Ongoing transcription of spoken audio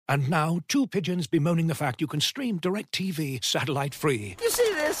And now, two pigeons bemoaning the fact you can stream DirecTV satellite-free. You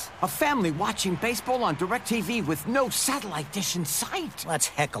see this? A family watching baseball on DirecTV with no satellite dish in sight. Let's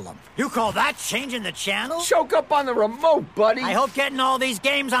heckle them. You call that changing the channel? Choke up on the remote, buddy. I hope getting all these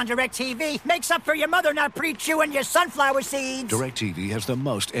games on DirecTV makes up for your mother not pre-chewing your sunflower seeds. DirecTV has the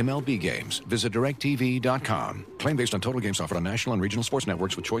most MLB games. Visit DirecTV.com. Claim based on total games offered on national and regional sports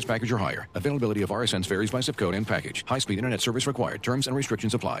networks with choice package or higher. Availability of RSNs varies by zip code and package. High-speed internet service required. Terms and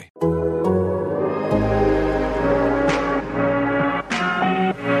restrictions apply. Hey,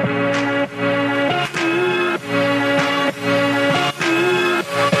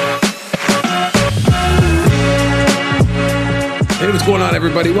 what's going on,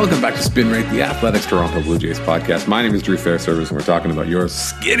 everybody? Welcome back to Spin Rate, the Athletics Toronto Blue Jays podcast. My name is Drew Fairservice, and we're talking about your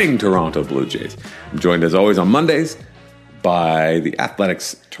skidding Toronto Blue Jays. I'm joined, as always, on Mondays by the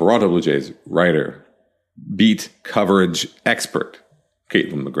Athletics Toronto Blue Jays writer, beat coverage expert,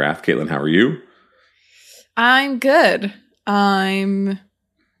 Caitlin McGrath. Caitlin, how are you? I'm good. I'm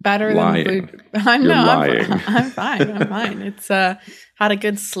better lying. than I'm You're no, lying. I'm fine. I'm fine. It's had a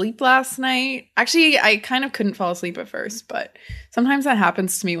good sleep last night. Actually, I kind of couldn't fall asleep at first, but sometimes that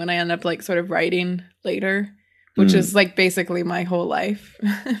happens to me when I end up like sort of writing later, which is like basically my whole life.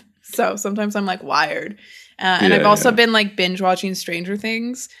 So sometimes I'm like wired. And I've also been like binge watching Stranger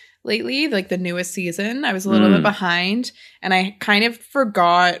Things lately, like the newest season. I was a little bit behind, and I kind of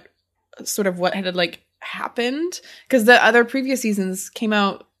forgot sort of what had like happened because the other previous seasons came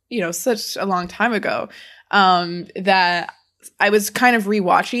out, you know, such a long time ago, that I was kind of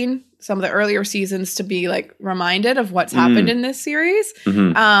rewatching some of the earlier seasons to be like reminded of what's happened in this series.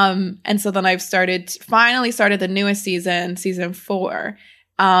 And so then I've finally started the newest season 4.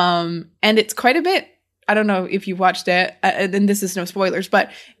 And it's quite a bit, I don't know if you've watched it, and this is no spoilers,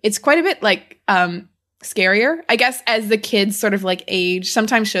 but it's quite a bit like scarier, I guess, as the kids sort of like age.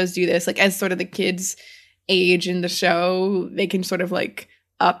 Sometimes shows do this, like as sort of the kids age in the show, they can sort of like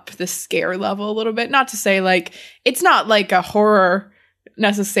up the scare level a little bit. Not to say like it's not like a horror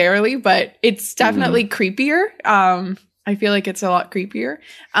necessarily, but it's definitely creepier. I feel like it's a lot creepier.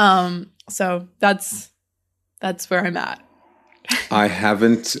 So that's where I'm at. I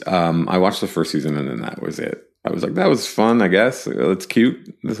haven't. I watched the first season and then that was it. I was like, that was fun, I guess. It's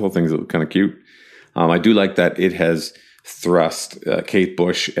cute. This whole thing's kind of cute. I do like that it has thrust Kate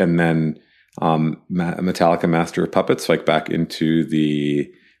Bush and then Metallica Master of Puppets like back into the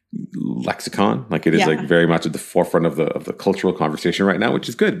lexicon. Like it is like very much at the forefront of the cultural conversation right now, which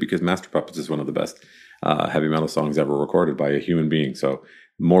is good because Master of Puppets is one of the best heavy metal songs ever recorded by a human being. So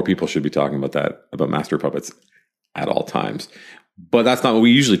more people should be talking about that, about Master of Puppets at all times. But that's not what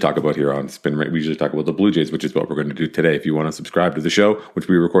we usually talk about here on Spin Rate. We usually talk about the Blue Jays, which is what we're going to do today. If you want to subscribe to the show, which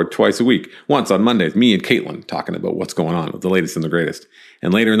we record twice a week, once on Mondays, me and Caitlin talking about what's going on with the latest and the greatest.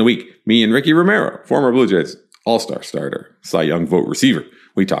 And later in the week, me and Ricky Romero, former Blue Jays All-Star starter, Cy Young vote receiver.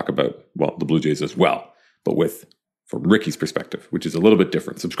 We talk about, well, the Blue Jays as well, but from Ricky's perspective, which is a little bit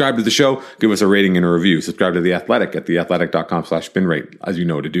different. Subscribe to the show. Give us a rating and a review. Subscribe to The Athletic at theathletic.com/spinrate, as you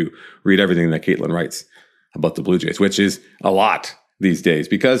know to do. Read everything that Caitlin writes about the Blue Jays, which is a lot these days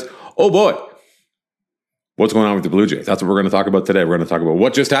because, oh boy, what's going on with the Blue Jays? That's what we're going to talk about today. We're going to talk about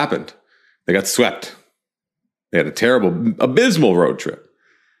what just happened. They got swept. They had a terrible, abysmal road trip.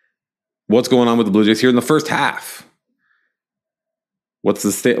 What's going on with the Blue Jays here in the first half? What's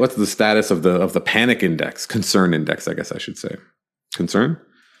the status of the panic index, concern index, I guess I should say. Concern.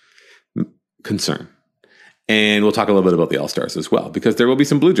 And we'll talk a little bit about the All-Stars as well, because there will be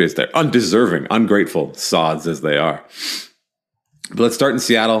some Blue Jays there. Undeserving, ungrateful sods as they are. But let's start in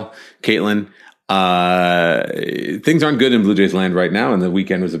Seattle. Caitlin, things aren't good in Blue Jays land right now, and the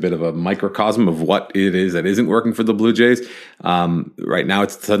weekend was a bit of a microcosm of what it is that isn't working for the Blue Jays. Right now,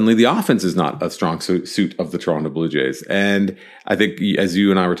 it's suddenly the offense is not a strong suit of the Toronto Blue Jays. And I think, as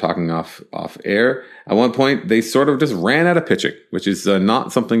you and I were talking off air, at one point, they sort of just ran out of pitching, which is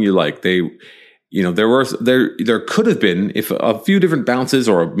not something you like. There could have been, if a few different bounces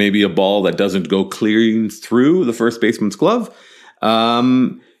or maybe a ball that doesn't go clearing through the first baseman's glove,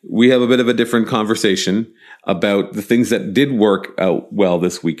 we have a bit of a different conversation about the things that did work out well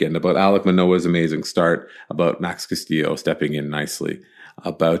this weekend, about Alek Manoah's amazing start, about Max Castillo stepping in nicely,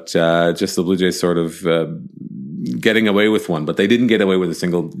 about just the Blue Jays sort of getting away with one, but they didn't get away with a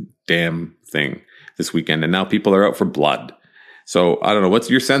single damn thing this weekend, and now people are out for blood. So I don't know, what's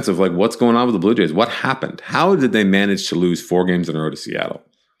your sense of like what's going on with the Blue Jays? What happened? How did they manage to lose 4 games in a row to Seattle?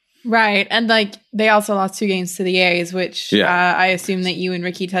 Right. And like they also lost 2 games to the A's, which I assume that you and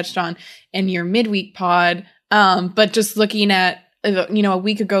Ricky touched on in your midweek pod. But just looking at, a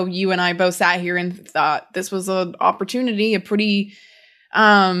week ago, you and I both sat here and thought this was an opportunity, a pretty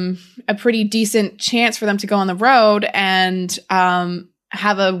a pretty decent chance for them to go on the road and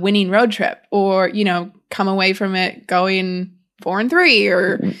have a winning road trip, or, you know, come away from it going 4-3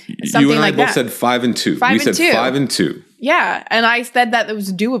 or something you and like I both that. said 5-2. We said 5-2. Yeah, and I said that it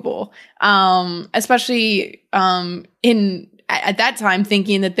was doable, especially at that time,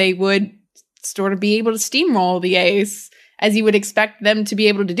 thinking that they would sort of be able to steamroll the A's as you would expect them to be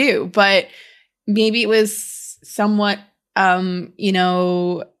able to do. But maybe it was somewhat,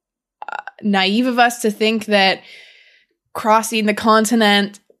 naive of us to think that crossing the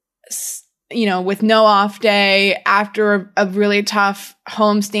continent, you know, with no off day after a really tough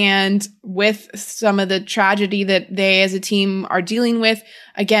homestand with some of the tragedy that they as a team are dealing with,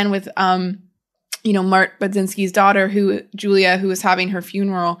 again, with, Mart Budzinski's daughter, Julia, who is having her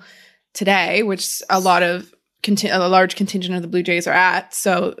funeral today, which a large contingent of the Blue Jays are at.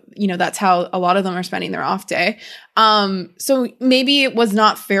 So, you know, that's how a lot of them are spending their off day. So maybe it was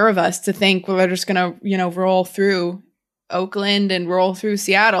not fair of us to think, well, we're just going to, you know, roll through Oakland and roll through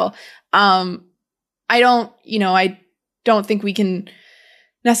Seattle. I don't think we can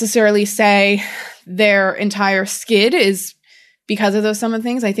necessarily say their entire skid is because of some of the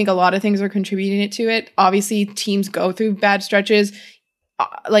things. I think a lot of things are contributing to it. Obviously, teams go through bad stretches.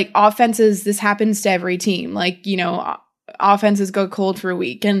 Like offenses, this happens to every team. Like, you know, offenses go cold for a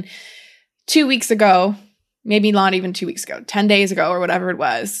week. And 2 weeks ago, maybe not even 2 weeks ago, 10 days ago or whatever it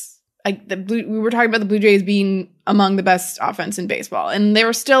was, like we were talking about the Blue Jays being among the best offense in baseball, and they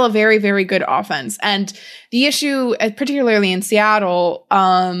were still a very, very good offense. And the issue, particularly in Seattle,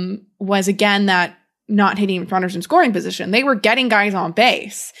 was again that not hitting runners in scoring position. They were getting guys on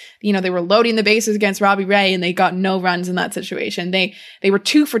base. You know, they were loading the bases against Robbie Ray, and they got no runs in that situation. They were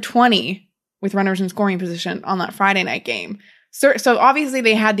 2 for 20 with runners in scoring position on that Friday night game. So obviously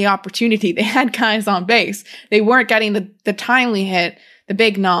they had the opportunity. They had guys on base. They weren't getting the timely hit, the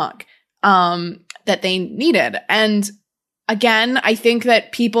big knock that they needed. And again, I think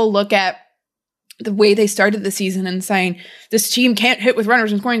that people look at the way they started the season and saying, this team can't hit with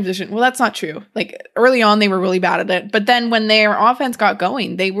runners in scoring position. Well, that's not true. Like early on, they were really bad at it. But then when their offense got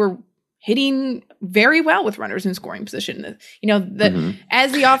going, they were hitting very well with runners in scoring position. You know,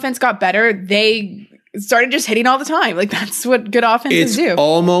 as the offense got better, they started just hitting all the time. Like that's what good offenses do. It's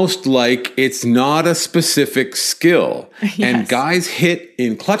almost like it's not a specific skill. Yes. And guys hit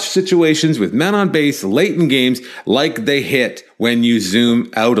in clutch situations with men on base late in games like they hit when you zoom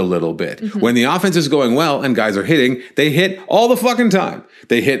out a little bit. Mm-hmm. When the offense is going well and guys are hitting, they hit all the fucking time.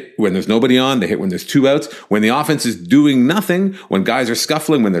 They hit when there's nobody on. They hit when there's 2 outs. When the offense is doing nothing, when guys are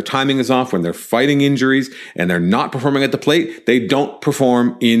scuffling, when their timing is off, when they're fighting injuries and they're not performing at the plate, they don't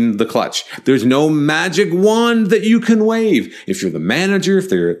perform in the clutch. There's no magic wand that you can wave. If you're the manager, if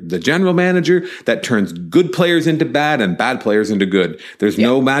they're the general manager, that turns good players into bad and bad players into good. There's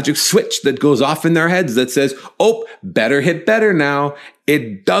no magic switch that goes off in their heads that says, oh, better hit better now.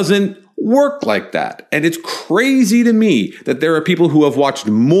 It doesn't work like that. And it's crazy to me that there are people who have watched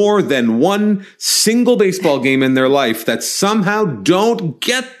more than one single baseball game in their life that somehow don't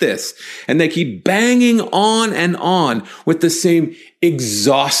get this. And they keep banging on and on with the same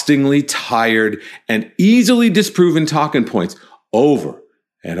exhaustingly tired and easily disproven talking points over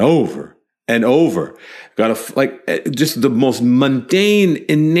and over and over. Just the most mundane,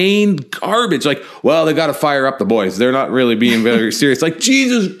 inane garbage. Like, well, they got to fire up the boys. They're not really being very serious. Like,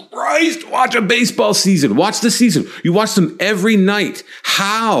 Jesus Christ, watch a baseball season. Watch the season. You watch them every night.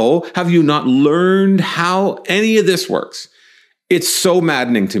 How have you not learned how any of this works? It's so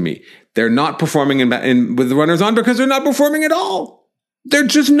maddening to me. They're not performing with the runners on because they're not performing at all. They're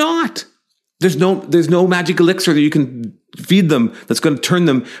just not. There's no magic elixir that you can feed them that's going to turn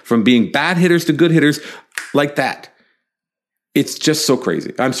them from being bad hitters to good hitters like that. It's just so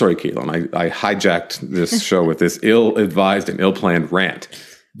crazy. I'm sorry, Caitlin. I hijacked this show with this ill-advised and ill-planned rant.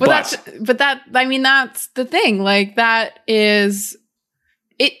 That's the thing. Like that is,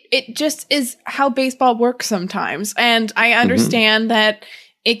 it just is how baseball works sometimes. And I understand that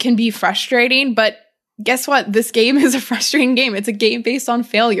it can be frustrating, but guess what? This game is a frustrating game. It's a game based on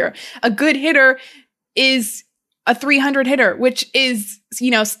failure. A good hitter is a 300 hitter, which is,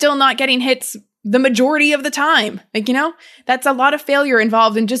 still not getting hits the majority of the time. That's a lot of failure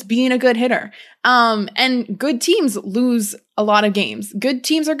involved in just being a good hitter. And good teams lose a lot of games. Good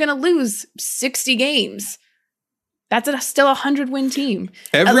teams are going to lose 60 games. That's still a 100-win team.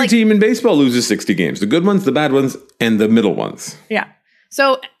 Every team in baseball loses 60 games. The good ones, the bad ones, and the middle ones. Yeah.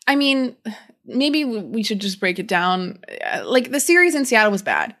 So, maybe we should just break it down. Like the series in Seattle was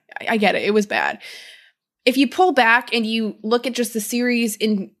bad. I get it. It was bad. If you pull back and you look at just the series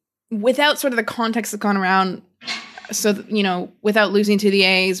without sort of the context that's gone around So, without losing to the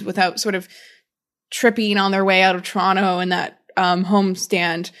A's, without sort of tripping on their way out of Toronto in that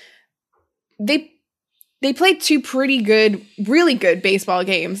homestand, they played two really good baseball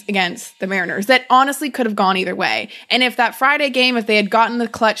games against the Mariners that honestly could have gone either way. And if that Friday game, if they had gotten the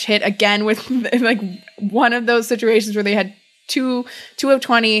clutch hit again with like one of those situations where they had 2 of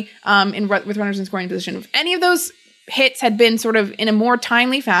 20 with runners in scoring position, if any of those hits had been sort of in a more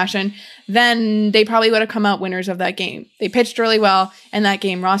timely fashion, then they probably would have come out winners of that game. They pitched really well in that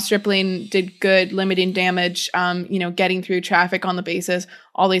game. Ross Stripling did good, limiting damage, getting through traffic on the bases,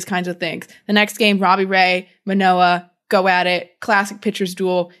 all these kinds of things. The next game, Robbie Ray, Manoah, go at it. Classic pitcher's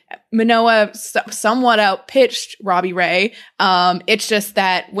duel. Manoah somewhat out-pitched Robbie Ray. It's just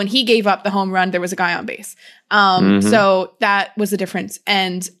that when he gave up the home run, there was a guy on base. So that was the difference.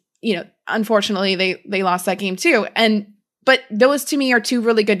 And unfortunately, they lost that game too. But those to me are two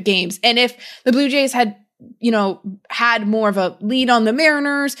really good games. And if the Blue Jays had, had more of a lead on the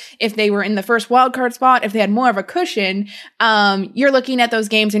Mariners, if they were in the first wild card spot, if they had more of a cushion, you're looking at those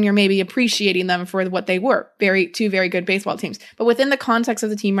games and you're maybe appreciating them for what they were. Two very good baseball teams. But within the context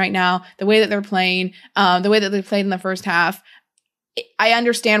of the team right now, the way that they're playing, the way that they played in the first half, I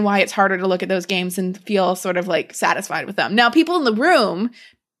understand why it's harder to look at those games and feel sort of like satisfied with them. Now, people in the room,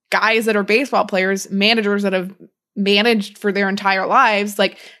 guys that are baseball players, managers that have managed for their entire lives,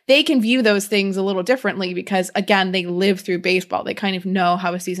 like they can view those things a little differently because, again, they live through baseball. They kind of know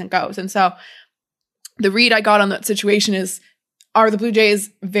how a season goes. And so the read I got on that situation is, are the Blue Jays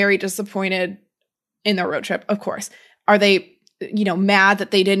very disappointed in their road trip? Of course. Are they, mad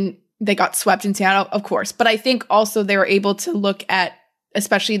that they got swept in Seattle? Of course. But I think also they were able to look at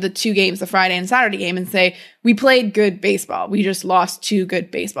especially the two games, the Friday and Saturday game, and say, we played good baseball. We just lost two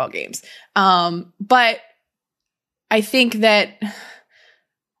good baseball games. But I think that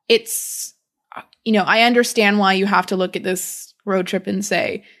it's, I understand why you have to look at this road trip and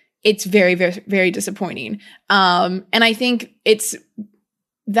say it's very, very, very disappointing. And I think it's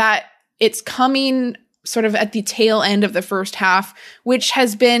that it's coming sort of at the tail end of the first half, which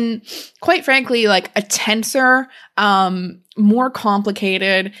has been, quite frankly, like a tenser, more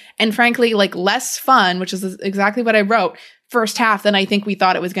complicated, and frankly, like less fun, which is exactly what I wrote, first half than I think we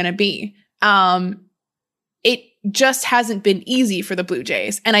thought it was going to be. It just hasn't been easy for the Blue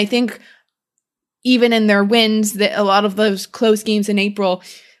Jays. And I think even in their wins, that a lot of those close games in April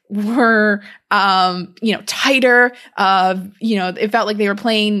were, tighter. It felt like they were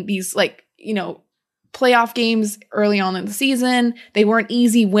playing these playoff games early on in the season. They weren't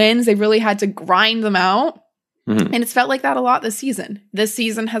easy wins. They really had to grind them out. Mm-hmm. And it's felt like that a lot this season. This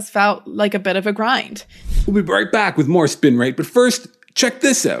season has felt like a bit of a grind. We'll be right back with more Spin Rate. But first, check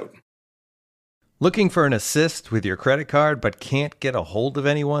this out. Looking for an assist with your credit card but can't get a hold of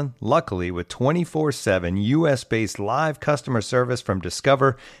anyone? Luckily, with 24/7 US-based live customer service from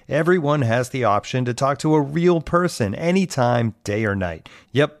Discover, everyone has the option to talk to a real person anytime, day or night.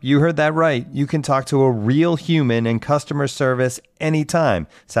 Yep, you heard that right. You can talk to a real human in customer service anytime.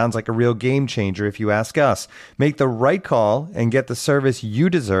 Sounds like a real game changer if you ask us. Make the right call and get the service you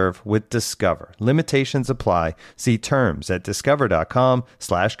deserve with Discover. Limitations apply. See terms at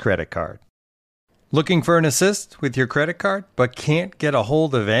discover.com/creditcard. Looking for an assist with your credit card but can't get a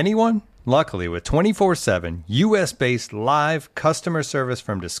hold of anyone? Luckily, with 24/7 US-based live customer service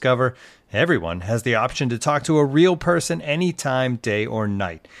from Discover, everyone has the option to talk to a real person anytime, day or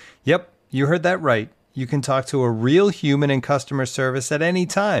night. Yep, you heard that right. You can talk to a real human in customer service at any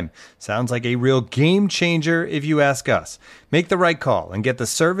time. Sounds like a real game changer if you ask us. Make the right call and get the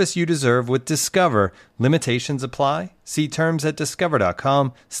service you deserve with Discover. Limitations apply. See terms at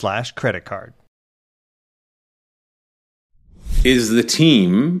discover.com/creditcard. Is the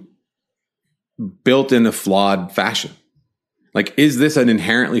team built in a flawed fashion? Like, is this an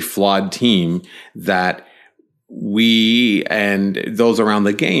inherently flawed team that we and those around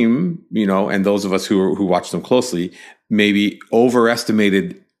the game, and those of us who watch them closely, maybe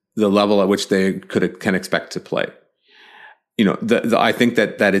overestimated the level at which they can expect to play? I think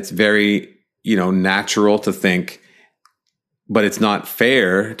that it's very, natural to think, but it's not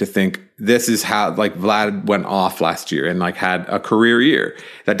fair to think this is how, like, Vlad went off last year and had a career year.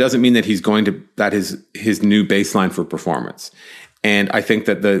 That doesn't mean that that is his new baseline for performance. And I think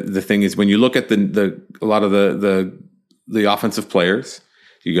that the thing is, when you look at a lot of the offensive players,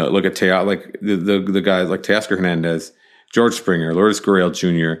 you got to look at the guys like Teoscar Hernandez, George Springer, Lourdes Gurriel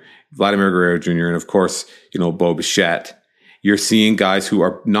Jr., Vladimir Guerrero Jr., and of course, Bo Bichette. You're seeing guys who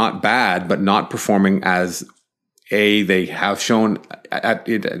are not bad, but not performing as A, they have shown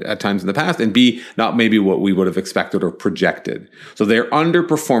at times in the past, and B, not maybe what we would have expected or projected. So they're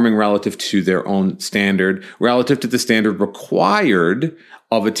underperforming relative to their own standard, relative to the standard required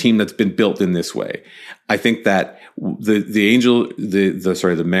of a team that's been built in this way. I think that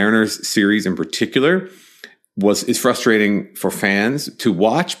the Mariners series in particular is frustrating for fans to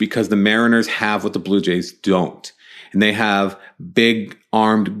watch because the Mariners have what the Blue Jays don't. And they have big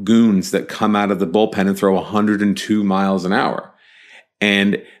armed goons that come out of the bullpen and throw 102 miles an hour.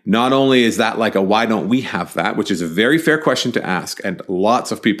 And not only is that like a why don't we have that, which is a very fair question to ask. And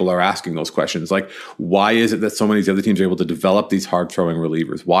lots of people are asking those questions. Like, why is it that so many of the other teams are able to develop these hard throwing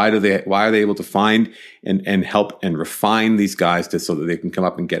relievers? Why are they able to find and help and refine these guys so that they can come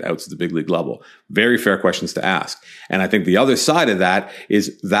up and get outs at the big league level? Very fair questions to ask. And I think the other side of that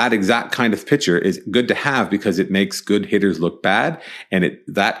is that exact kind of pitcher is good to have because it makes good hitters look bad. And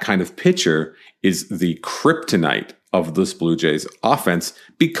that kind of pitcher is the kryptonite of this Blue Jays offense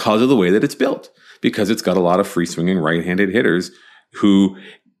because of the way that it's built, because it's got a lot of free swinging right-handed hitters who,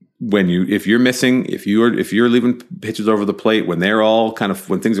 if you're leaving pitches over the plate, when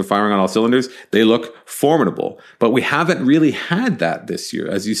things are firing on all cylinders, they look formidable. But we haven't really had that this year,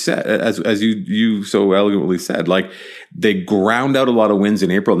 as you said, as you so elegantly said. Like, they ground out a lot of wins in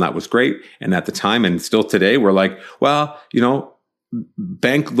April, and that was great. And at the time, and still today, we're like, well,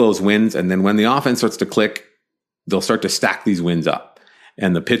 bank those wins, and then when the offense starts to click, they'll start to stack these wins up,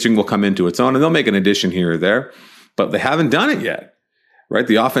 and the pitching will come into its own, and they'll make an addition here or there, but they haven't done it yet, right?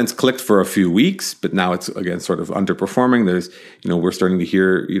 The offense clicked for a few weeks, but now it's again sort of underperforming. There's, we're starting to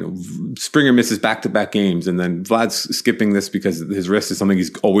hear, Springer misses back-to-back games, and then Vlad's skipping this because his wrist is something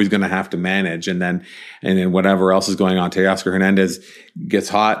he's always going to have to manage, and then whatever else is going on. Teoscar Hernandez gets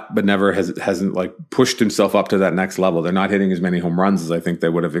hot, but never hasn't like pushed himself up to that next level. They're not hitting as many home runs as I think they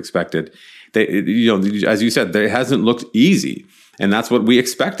would have expected. As you said, it hasn't looked easy. And that's what we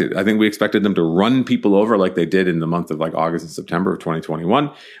expected. I think we expected them to run people over like they did in the month of like August and September of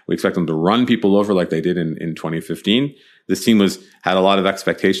 2021. We expect them to run people over like they did in 2015. This team had a lot of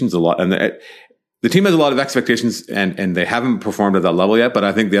expectations, and the team has a lot of expectations, and they haven't performed at that level yet. But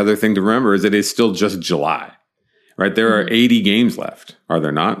I think the other thing to remember is it is still just July, right? There are 80 games left, are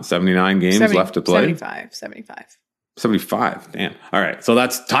there not? 79 games left to play? 75. Damn. All right. So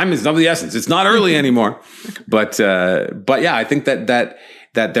time is of the essence. It's not early anymore. But yeah, I think that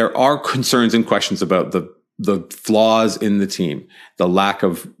there are concerns and questions about the flaws in the team, the lack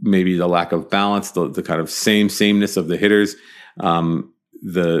of balance, the kind of sameness of the hitters,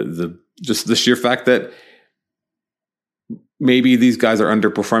 just the sheer fact that maybe these guys are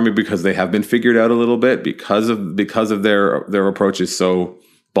underperforming because they have been figured out a little bit because of their approach is so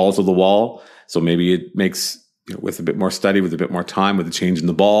balls to the wall. So maybe it makes, with a bit more study, with a bit more time, with a change in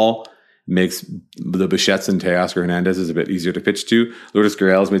the ball, makes the Bichettes and Teoscar Hernandez is a bit easier to pitch to. Lourdes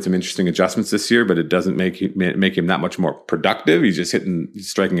Gurriel's made some interesting adjustments this year, but it doesn't make him that much more productive. He's just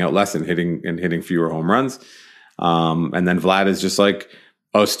striking out less and hitting fewer home runs. And then Vlad is just like,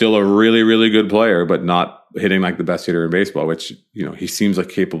 still a really, really good player, but not hitting like the best hitter in baseball, which, he seems like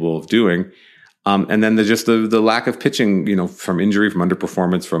capable of doing. And then the lack of pitching, from injury, from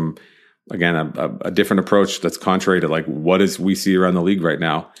underperformance, from, again, a different approach that's contrary to like what we see around the league right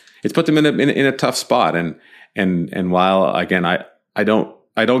now. It's put them in a tough spot. And while, again, I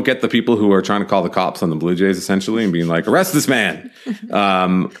don't get the people who are trying to call the cops on the Blue Jays essentially and being like, arrest this man.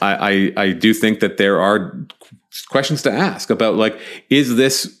 I do think that there are questions to ask about, like, is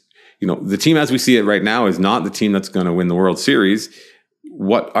this, the team as we see it right now is not the team that's going to win the World Series.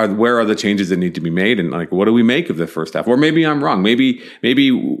 Where are the changes that need to be made, and like, what do we make of the first half? Or maybe I'm wrong. Maybe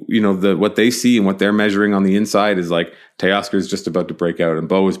what they see and what they're measuring on the inside is like Teoscar is just about to break out, and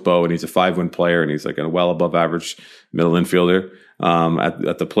Bo is Bo, and he's a 5-win player, and he's like a well above average middle infielder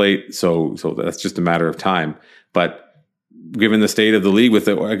at the plate. So that's just a matter of time. But given the state of the league with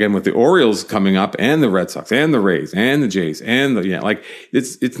the Orioles coming up, and the Red Sox, and the Rays, and the Jays, and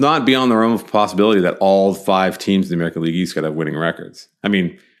it's not beyond the realm of possibility that all 5 teams in the American League East could have winning records. I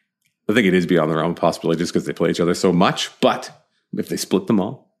mean, I think it is beyond the realm of possibility just because they play each other so much. But if they split them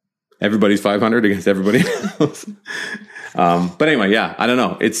all, everybody's 500 against everybody else. But anyway, yeah, I don't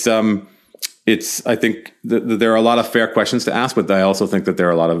know. I think there are a lot of fair questions to ask, but I also think that there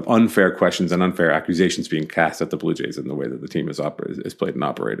are a lot of unfair questions and unfair accusations being cast at the Blue Jays in the way that the team is played and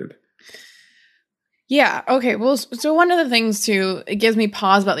operated. Yeah. Okay. Well, so one of the things too, it gives me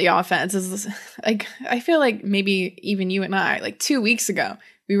pause about the offense is like, I feel like maybe even you and I, like 2 weeks ago,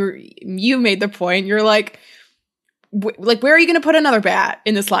 you made the point, you're like, where are you going to put another bat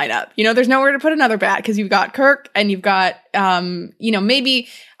in this lineup? There's nowhere to put another bat because you've got Kirk and you've got, maybe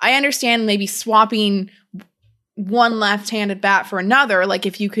I understand maybe swapping one left-handed bat for another. Like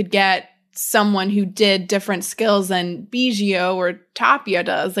if you could get someone who did different skills than Biggio or Tapia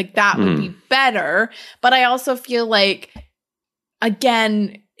does, like that would be better. But I also feel like,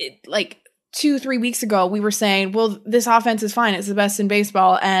 again, like 2-3 weeks ago, we were saying, well, this offense is fine. It's the best in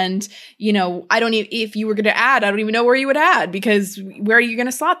baseball. And, you know, if you were going to add, I don't even know where you would add, because where are you going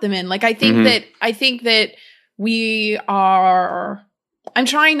to slot them in? Like, I think that I'm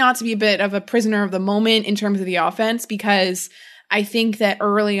trying not to be a bit of a prisoner of the moment in terms of the offense, because I think that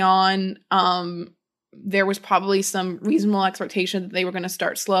early on, there was probably some reasonable expectation that they were going to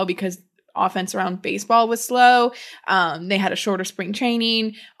start slow because offense around baseball was slow. They had a shorter spring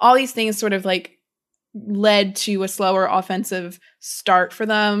training. All these things sort of like led to a slower offensive start for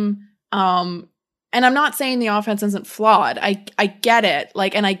them. And I'm not saying the offense isn't flawed. I get it.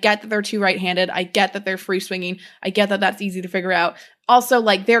 Like, and I get that they're too right-handed. I get that they're free swinging. I get that that's easy to figure out. Also,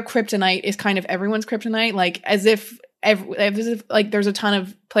 like, their kryptonite is kind of everyone's kryptonite. Like, as if like there's a ton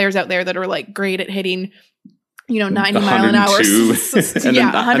of players out there that are like great at hitting, you know, 90 mile an hour. And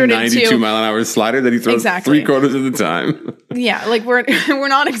yeah, 192 mile an hour slider that he throws 3/4 of the time. Yeah, like we're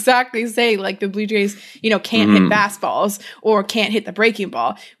not exactly saying like the Blue Jays, you know, can't hit fastballs or can't hit the breaking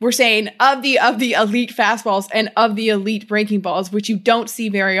ball. We're saying of the elite fastballs and of the elite breaking balls, which you don't see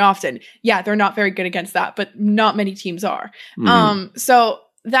very often. Yeah, they're not very good against that, but not many teams are. So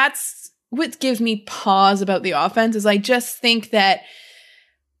that's what gives me pause about the offense, is I just think that,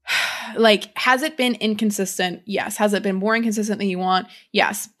 like, has it been inconsistent? Yes. Has it been more inconsistent than you want?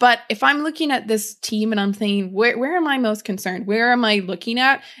 Yes. But if I'm looking at this team and I'm thinking, where am I most concerned? Where am I looking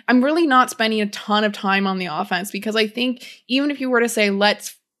at? I'm really not spending a ton of time on the offense, because I think even if you were to say,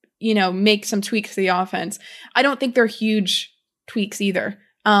 let's, you know, make some tweaks to the offense, I don't think they're huge tweaks either.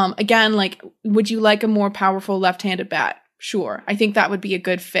 Again, like, would you like a more powerful left-handed bat? Sure. I think that would be a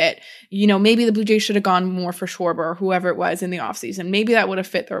good fit. You know, maybe the Blue Jays should have gone more for Schwarber or whoever it was in the offseason. Maybe that would have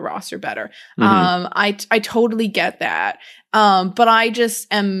fit their roster better. I totally get that. But I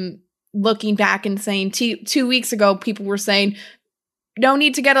just am looking back and saying 2 weeks ago, people were saying, no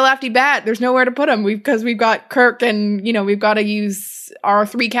need to get a lefty bat. There's nowhere to put him because we've got Kirk, and, you know, we've got to use our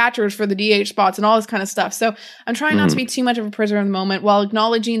 3 catchers for the DH spots and all this kind of stuff. So I'm trying not to be too much of a prisoner of the moment, while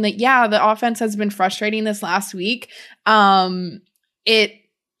acknowledging that, yeah, the offense has been frustrating this last week. It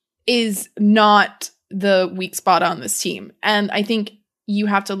is not the weak spot on this team. And I think you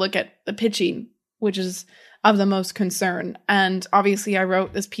have to look at the pitching, which is of the most concern. And obviously I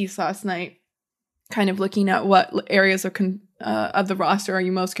wrote this piece last night, kind of looking at what areas of the roster are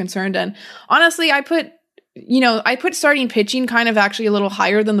you most concerned in. Honestly, I put starting pitching kind of actually a little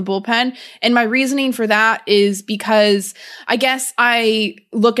higher than the bullpen. And my reasoning for that is because I guess I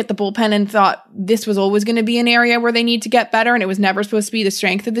look at the bullpen and thought this was always going to be an area where they need to get better, and it was never supposed to be the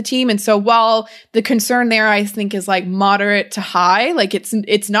strength of the team. And so while the concern there, I think, is like moderate to high, like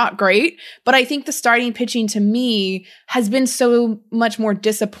it's not great, but I think the starting pitching to me has been so much more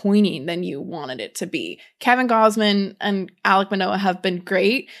disappointing than you wanted it to be. Kevin Gausman and Alek Manoah have been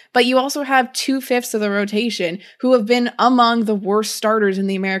great, but you also have 2/5 of the rotation who have been among the worst starters in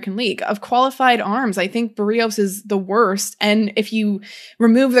the American League. Of qualified arms, I think Barrios is the worst. And if you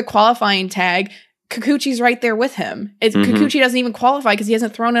remove the qualifying tag, Kikuchi's right there with him. Kikuchi doesn't even qualify because he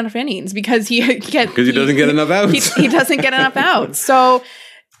hasn't thrown enough innings, because he doesn't get enough outs. He doesn't get enough outs. So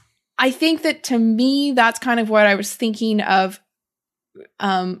I think that, to me, that's kind of what I was thinking of,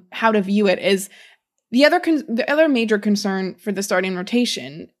 how to view it. Is the other major concern for the starting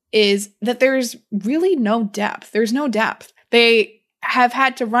rotation is that there's really no depth. There's no depth. They have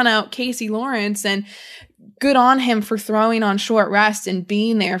had to run out Casey Lawrence, and good on him for throwing on short rest and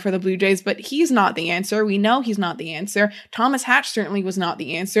being there for the Blue Jays, but he's not the answer. We know he's not the answer. Thomas Hatch certainly was not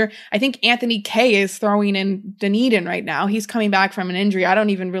the answer. I think Anthony Kay is throwing in Dunedin right now. He's coming back from an injury. I don't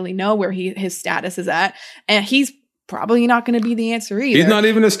even really know where his status is at, and he's probably not going to be the answer either. He's not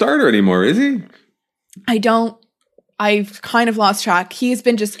even a starter anymore, is he? I've kind of lost track. He's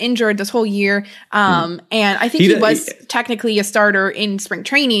been just injured this whole year. And I think he was technically a starter in spring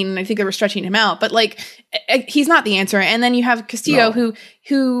training, and I think they were stretching him out, but like, he's not the answer. And then you have Castillo,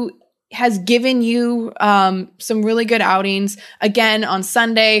 who has given you some really good outings. Again, on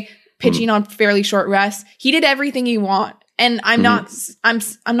Sunday, pitching on fairly short rest. He did everything you want. And I'm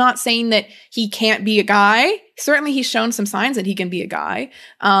not saying that he can't be a guy. Certainly he's shown some signs that he can be a guy.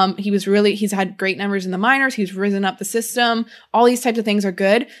 He's had great numbers in the minors. He's risen up the system. All these types of things are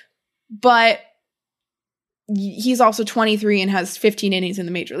good. But he's also 23 and has 15 innings in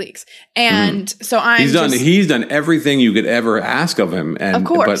the major leagues. And so he's done everything you could ever ask of him. And of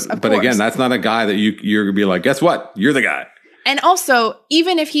course. But again, that's not a guy that you're going to be like, guess what? You're the guy. And also,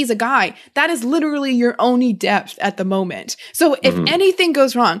 even if he's a guy, that is literally your only depth at the moment. So if anything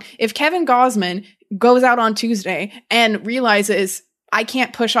goes wrong, if Kevin Gausman goes out on Tuesday and realizes I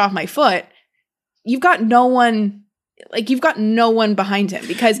can't push off my foot, you've got no one behind him,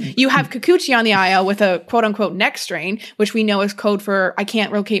 because you have Kikuchi on the IL with a quote unquote neck strain, which we know is code for I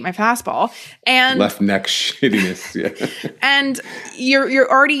can't rotate my fastball, and left neck shittiness. Yeah. And you're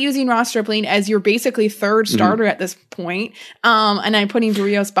already using Ross Stripling as your basically third starter at this point. And I'm putting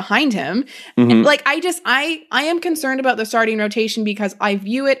Berríos behind him. And I am concerned about the starting rotation because I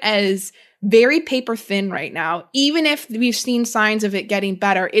view it as very paper thin right now. Even if we've seen signs of it getting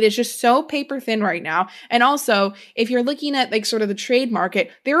better, it is just so paper thin right now. And also, if you're looking at like sort of the trade market,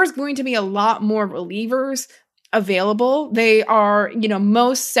 there is going to be a lot more relievers available. They are,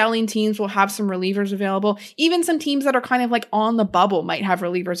 most selling teams will have some relievers available. Even some teams that are kind of like on the bubble might have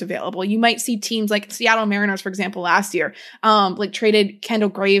relievers available. You might see teams like Seattle Mariners, for example, last year, traded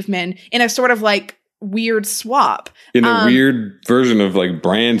Kendall Graveman in a sort of like weird swap. In a weird version of like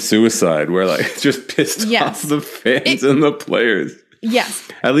brand suicide where like it's just pissed off the fans and the players. Yes.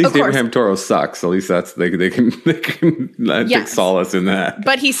 At least Abraham Toro sucks. At least that's they can take solace in that.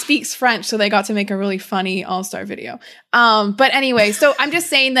 But he speaks French, so they got to make a really funny all-star video. But anyway, so I'm just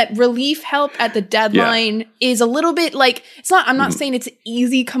saying that relief help at the deadline is a little bit like I'm not saying it's an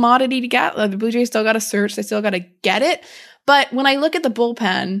easy commodity to get. The Blue Jays still got to search, they still got to get it. But when I look at the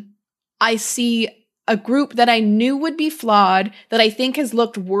bullpen, I see a group that I knew would be flawed, that I think has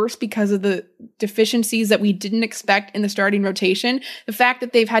looked worse because of the deficiencies that we didn't expect in the starting rotation. The fact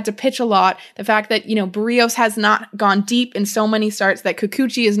that they've had to pitch a lot, the fact that, Berríos has not gone deep in so many starts, that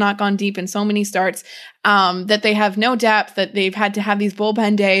Kikuchi has not gone deep in so many starts, that they have no depth, that they've had to have these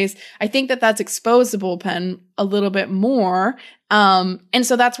bullpen days. I think that that's exposed the bullpen a little bit more. And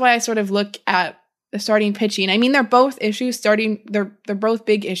so that's why I sort of look at the starting pitching. I mean, they're both issues. They're both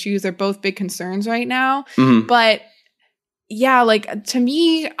big issues. They're both big concerns right now. But yeah, like to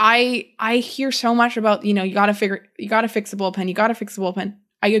me, I hear so much about you got to fix the bullpen. You got to fix the bullpen.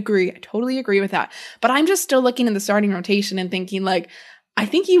 I agree. I totally agree with that. But I'm just still looking at the starting rotation and thinking like, I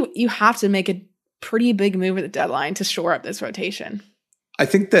think you have to make a pretty big move at the deadline to shore up this rotation. I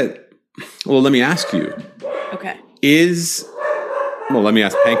think that. Well, let me ask you. Okay. Well, let me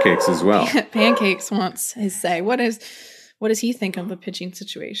ask Pancakes as well. Pancakes wants his say. What does he think of the pitching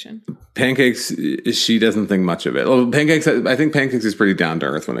situation? Pancakes, she doesn't think much of it. Well, I think Pancakes is pretty down to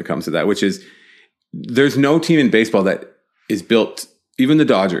earth when it comes to that, which is there's no team in baseball that is built, even the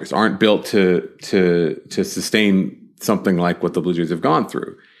Dodgers aren't built to sustain something like what the Blue Jays have gone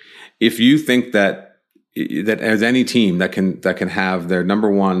through. If you think that as any team that can have their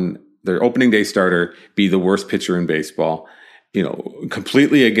their opening day starter be the worst pitcher in baseball,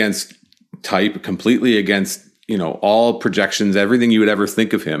 completely against type, completely against, all projections, everything you would ever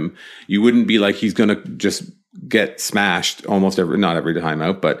think of him, you wouldn't be like, he's going to just get smashed almost not every time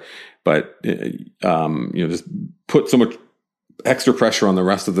out, but just put so much extra pressure on the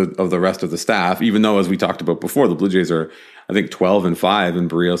rest of the staff, even though, as we talked about before, the Blue Jays are, I think 12-5 in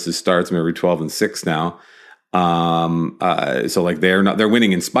Berríos' starts, maybe 12-6 now. So like they're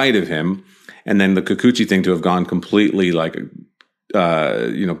winning in spite of him. And then the Kikuchi thing to have gone completely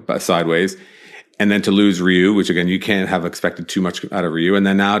sideways, and then to lose Ryu, which again, you can't have expected too much out of Ryu. And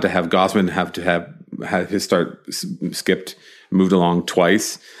then now to have Gausman have to have his start skipped, moved along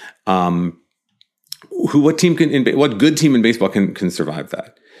twice. What good team in baseball can survive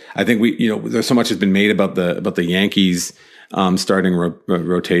that? I think there's so much has been made about the Yankees, starting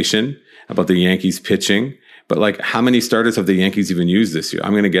rotation, about the Yankees pitching, but like how many starters have the Yankees even used this year?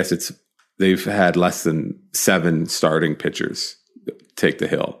 I'm going to guess they've had less than 7 starting pitchers take the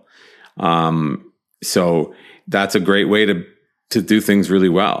hill. So that's a great way to do things really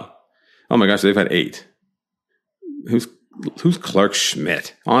well. Oh my gosh, they've had 8. Who's Clark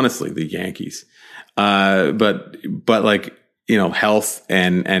Schmidt? Honestly, the Yankees. But like, health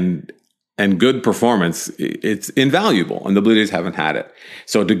and good performance, it's invaluable, and the Blue Jays haven't had it.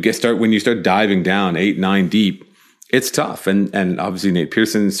 So when you start diving down 8, 9 deep, it's tough. And obviously Nate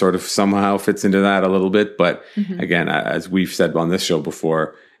Pearson sort of somehow fits into that a little bit. But again, as we've said on this show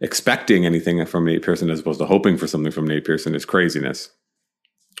before, expecting anything from Nate Pearson as opposed to hoping for something from Nate Pearson is craziness.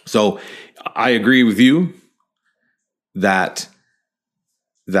 So I agree with you that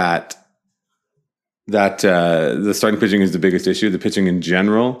the starting pitching is the biggest issue. The pitching in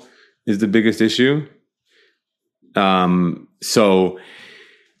general is the biggest issue. So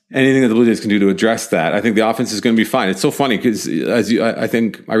anything that the Blue Jays can do to address that, I think the offense is going to be fine. It's so funny because I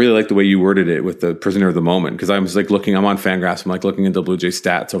think I really like the way you worded it with the prisoner of the moment, because I was like I'm on Fangraphs, I'm like looking at the Blue Jays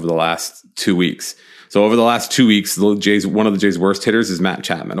stats over the last 2 weeks. So over the last 2 weeks, one of the Jays' worst hitters is Matt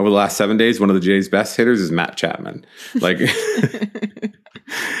Chapman. Over the last 7 days, one of the Jays' best hitters is Matt Chapman. Like,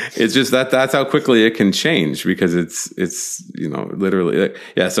 it's just that's how quickly it can change, because it's literally,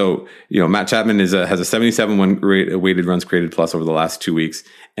 yeah. So Matt Chapman has a 77 weighted runs created plus over the last 2 weeks,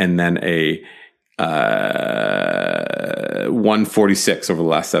 and then a 146 over the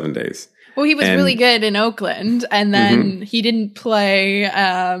last 7 days. Well, he was really good in Oakland, and then he didn't play,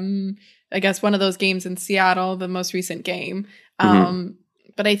 I guess, one of those games in Seattle, the most recent game.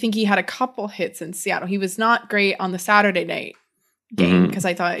 But I think he had a couple hits in Seattle. He was not great on the Saturday night game, because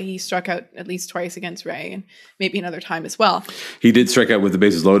I thought he struck out at least twice against Ray, and maybe another time as well. He did strike out with the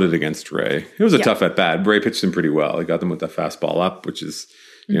bases loaded against Ray. It was a tough at bat. Ray pitched him pretty well. He got them with that fastball up, which is,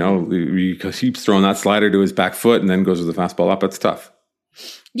 he keeps throwing that slider to his back foot and then goes with the fastball up. That's tough.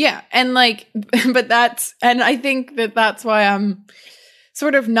 Yeah. And and I think that's why I'm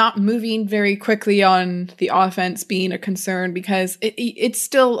sort of not moving very quickly on the offense being a concern, because it's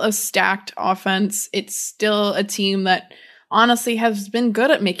still a stacked offense. It's still a team that honestly has been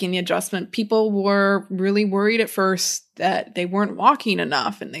good at making the adjustment. People were really worried at first that they weren't walking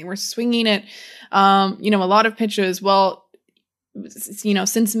enough and they were swinging it, a lot of pitches. Well,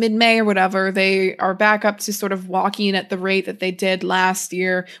 since mid-May or whatever, they are back up to sort of walking at the rate that they did last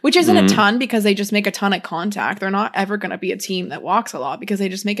year, which isn't a ton, because they just make a ton of contact. They're not ever going to be a team that walks a lot, because they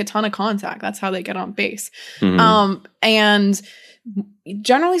just make a ton of contact. That's how they get on base. And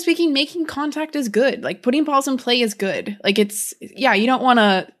generally speaking, making contact is good. Like, putting balls in play is good. Like, you don't want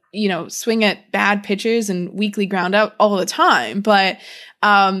to, swing at bad pitches and weakly ground out all the time. But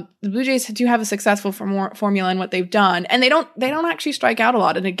the Blue Jays do have a successful formula in what they've done, and they don't actually strike out a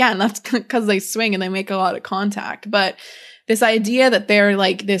lot. And again, that's because they swing and they make a lot of contact. But this idea that they're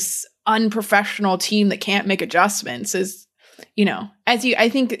like this unprofessional team that can't make adjustments is, I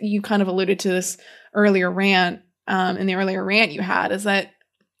think you kind of alluded to this earlier rant. In the earlier rant you had, is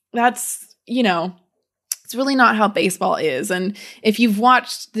that's it's really not how baseball is. And if you've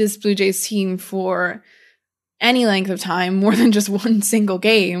watched this Blue Jays team for any length of time, more than just one single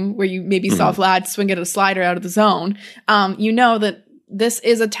game, where you maybe saw Vlad swing at a slider out of the zone, that this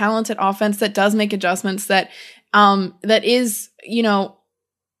is a talented offense that does make adjustments, that is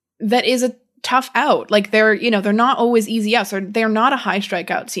a tough out. Like, they're not always easy outs, or they're not a high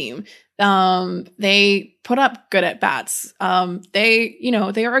strikeout team. They put up good at bats. They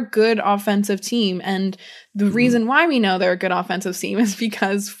are a good offensive team. And the reason why we know they're a good offensive team is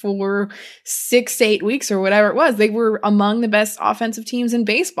because for 6 to 8 weeks or whatever it was, they were among the best offensive teams in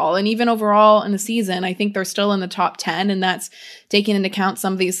baseball. And even overall in the season, I think they're still in the top 10, and that's taking into account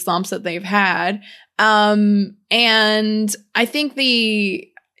some of these slumps that they've had. And I think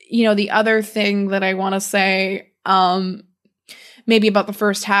the other thing that I want to say, maybe about the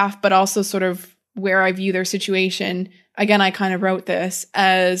first half, but also sort of where I view their situation. Again, I kind of wrote this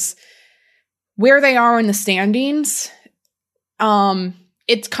as where they are in the standings.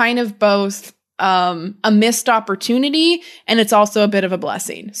 It's kind of both a missed opportunity, and it's also a bit of a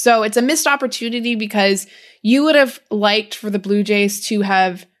blessing. So it's a missed opportunity because you would have liked for the Blue Jays to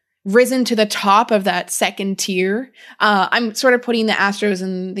have risen to the top of that second tier. I'm sort of putting the Astros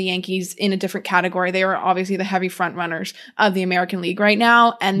and the Yankees in a different category. They are obviously the heavy front runners of the American League right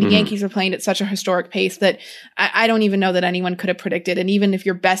now. And the Yankees are playing at such a historic pace that I don't even know that anyone could have predicted. And even if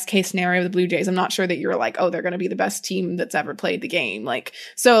your best case scenario of the Blue Jays, I'm not sure that you're like, oh, they're going to be the best team that's ever played the game.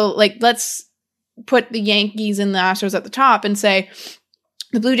 Let's put the Yankees and the Astros at the top and say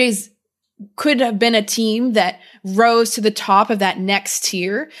the Blue Jays could have been a team that rose to the top of that next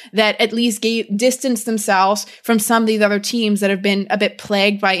tier, that at least distanced themselves from some of these other teams that have been a bit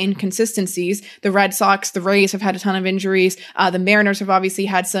plagued by inconsistencies. The Red Sox, the Rays have had a ton of injuries. The Mariners have obviously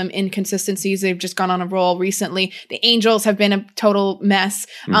had some inconsistencies. They've just gone on a roll recently. The Angels have been a total mess.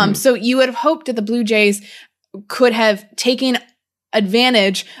 So you would have hoped that the Blue Jays could have taken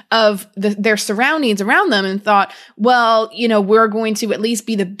advantage of their surroundings around them and thought, well, we're going to at least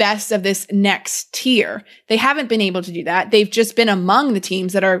be the best of this next tier. They haven't been able to do that. They've just been among the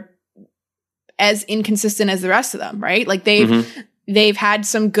teams that are as inconsistent as the rest of them, right? Like they've had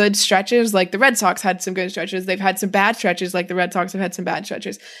some good stretches, like the Red Sox had some good stretches. They've had some bad stretches, like the Red Sox have had some bad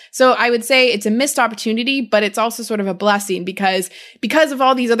stretches. So I would say it's a missed opportunity, but it's also sort of a blessing because of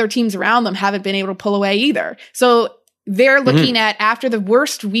all these other teams around them haven't been able to pull away either. So they're looking at, after the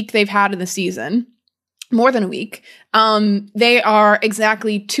worst week they've had in the season, more than a week, they are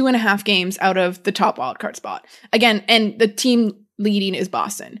exactly 2.5 games out of the top wildcard spot. Again, and the team leading is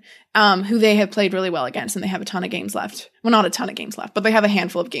Boston, who they have played really well against, and they have a ton of games left. Well, not a ton of games left, but they have a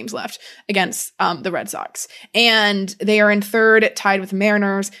handful of games left against the Red Sox. And they are in third, tied with the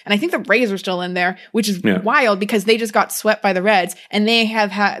Mariners. And I think the Rays are still in there, which is wild because they just got swept by the Reds, and they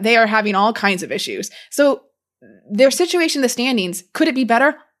they are having all kinds of issues. So their situation in the standings, could it be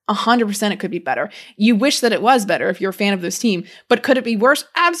better? 100% it could be better. You wish that it was better if you're a fan of this team, but could it be worse?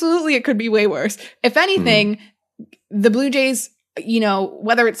 Absolutely, it could be way worse. If anything, the Blue Jays,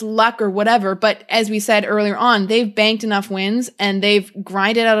 whether it's luck or whatever, but as we said earlier on, they've banked enough wins and they've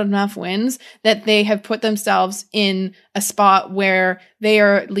grinded out enough wins that they have put themselves in a spot where they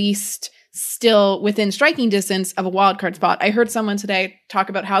are at least still within striking distance of a wild card spot. I heard someone today talk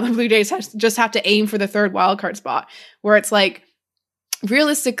about how the Blue Jays just have to aim for the third wild card spot, where it's like,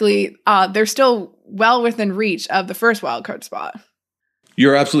 realistically, they're still well within reach of the first wild card spot.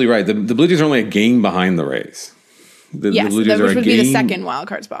 You're absolutely right. The Blue Jays are only a game behind the Rays. The Blue Jays which would be the second wild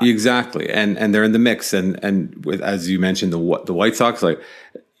card spot. Exactly, and they're in the mix. And with, as you mentioned, the White Sox,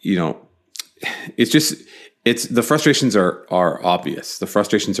 it's the frustrations are obvious. The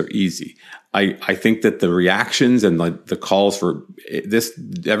frustrations are easy. I think that the reactions and the calls for this,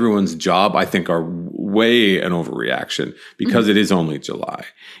 everyone's job, I think, are way an overreaction because it is only July.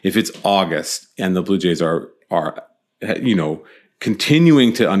 If it's August and the Blue Jays are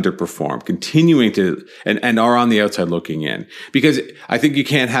continuing to underperform, continuing to and are on the outside looking in, because I think you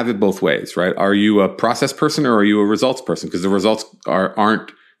can't have it both ways, right? Are you a process person or are you a results person? Because the results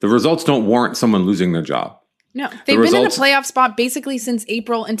don't warrant someone losing their job. No, they've been in a playoff spot basically since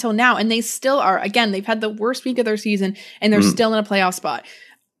April until now, and they still are. Again, they've had the worst week of their season, and they're still in a playoff spot.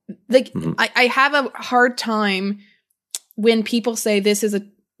 I have a hard time when people say this is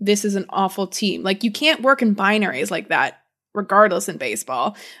an awful team. Like, you can't work in binaries like that, regardless in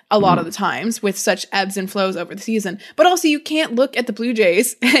baseball, a lot of the times with such ebbs and flows over the season. But also, you can't look at the Blue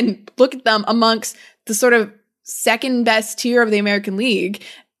Jays and look at them amongst the sort of second best tier of the American League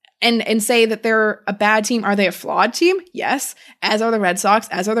and say that they're a bad team. Are they a flawed team? Yes. As are the Red Sox,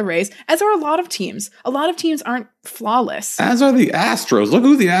 as are the Rays, as are a lot of teams. A lot of teams aren't flawless. As are the Astros. Look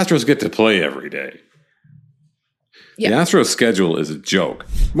who the Astros get to play every day. Yeah. The Astros schedule is a joke.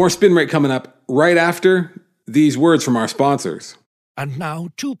 More Spin Rate coming up right after these words from our sponsors. And now,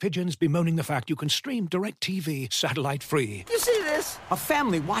 two pigeons bemoaning the fact you can stream DirecTV satellite-free. You see this? A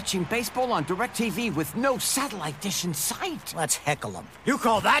family watching baseball on DirecTV with no satellite dish in sight. Let's heckle them. You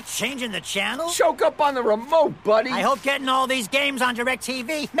call that changing the channel? Choke up on the remote, buddy. I hope getting all these games on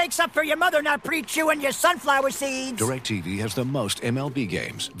DirecTV makes up for your mother not pre-chewing your sunflower seeds. DirecTV has the most MLB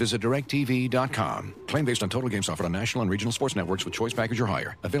games. Visit DirecTV.com. Claim based on total games offered on national and regional sports networks with choice package or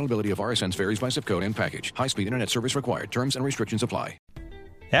higher. Availability of RSNs varies by zip code and package. High-speed internet service required. Terms and restrictions apply.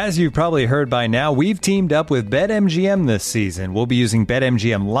 As you've probably heard by now, we've teamed up with BetMGM this season. We'll be using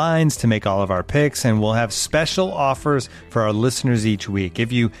BetMGM lines to make all of our picks, and we'll have special offers for our listeners each week.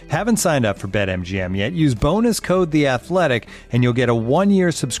 If you haven't signed up for BetMGM yet, use bonus code The Athletic, and you'll get a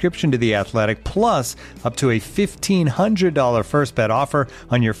 1-year subscription to The Athletic, plus up to a $1,500 first bet offer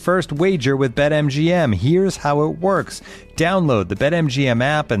on your first wager with BetMGM. Here's how it works. Download the BetMGM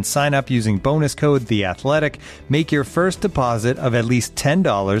app and sign up using bonus code The Athletic. Make your first deposit of at least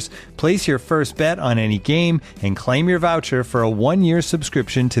 $10. Place your first bet on any game and claim your voucher for a 1-year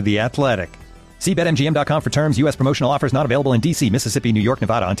subscription to The Athletic. See BetMGM.com for terms. U.S. promotional offers not available in D.C., Mississippi, New York,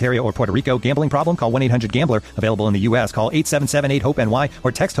 Nevada, Ontario, or Puerto Rico. Gambling problem? Call 1-800-GAMBLER. Available in the U.S. Call 877-8-HOPE-NY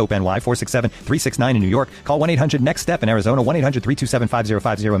or text HOPE-NY 467-369 in New York. Call 1-800-NEXT-STEP in Arizona.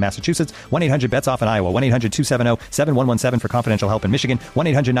 1-800-327-5050 in Massachusetts. 1-800-BETS-OFF in Iowa. 1-800-270-7117 for confidential help in Michigan.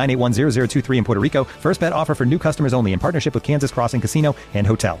 1-800-981-0023 in Puerto Rico. First bet offer for new customers only in partnership with Kansas Crossing Casino and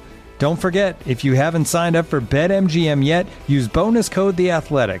Hotel. Don't forget, if you haven't signed up for BetMGM yet, use bonus code The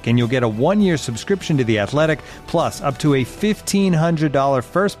Athletic, and you'll get a 1-year subscription to The Athletic, plus up to a $1,500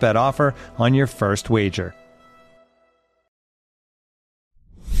 first bet offer on your first wager.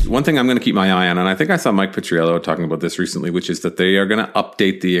 One thing I'm going to keep my eye on, and I think I saw Mike Petriello talking about this recently, which is that they are going to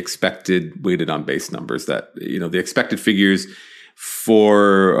update the expected weighted on base numbers. That, the expected figures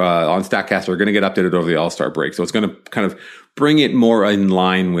for on StatCast are going to get updated over the All-Star break. So it's going to kind of bring it more in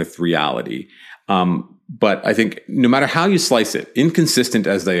line with reality. But I think no matter how you slice it, inconsistent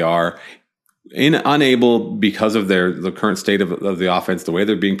as they are, unable because of the current state of the offense, the way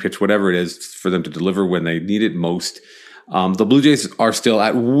they're being pitched, whatever it is, for them to deliver when they need it most, the Blue Jays are still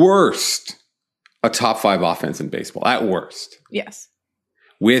at worst a top 5 offense in baseball. At worst. Yes.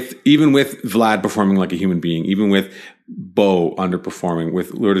 even with Vlad performing like a human being, even with Bo underperforming,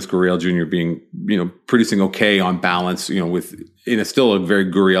 with Lourdes Gurriel Jr. being, producing okay on balance, with still a very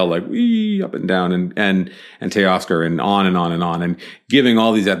Gurriel like up and down and Teoscar and on and on and on, and giving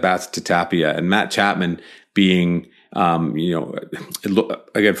all these at bats to Tapia and Matt Chapman being,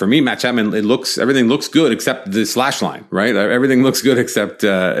 again, for me, Matt Chapman, everything looks good except the slash line, right? Everything looks good except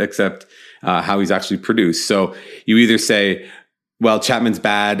how he's actually produced. So you either say, well, Chapman's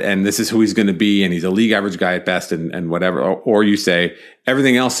bad and this is who he's going to be, and he's a league average guy at best and whatever. Or you say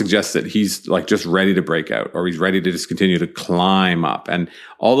everything else suggests that he's like just ready to break out, or he's ready to just continue to climb up, and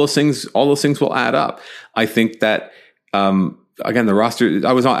all those things will add up. I think that, again, the roster,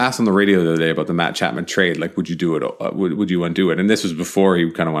 I was asked on the radio the other day about the Matt Chapman trade. Like, would you do it? Would you undo it? And this was before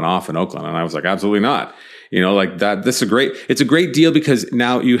he kind of went off in Oakland. And I was like, absolutely not. Like that, it's a great deal because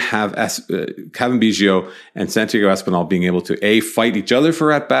now you have Kevin Biggio and Santiago Espinal being able to fight each other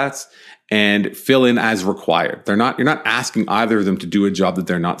for at-bats and fill in as required. You're not asking either of them to do a job that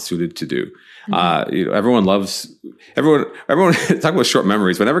they're not suited to do. Mm-hmm. Everyone talk about short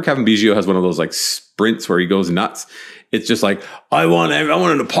memories. Whenever Kevin Biggio has one of those like sprints where he goes nuts, it's just like, I want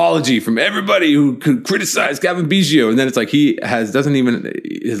an apology from everybody who could criticize Kevin Biggio. And then it's like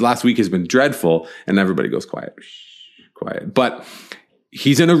his last week has been dreadful, and everybody goes quiet. But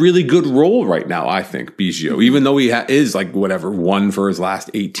he's in a really good role right now, I think, Biggio, even though he is like one for his last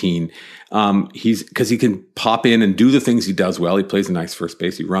 18. Because he can pop in and do the things he does well. He plays a nice first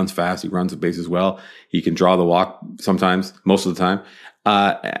base. He runs fast. He runs the bases well. He can draw the walk sometimes, most of the time.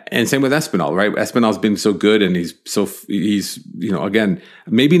 And same with Espinal, right? Espinal's been so good, and he's again,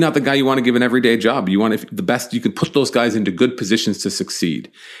 maybe not the guy you want to give an everyday job. You want the best, you can put those guys into good positions to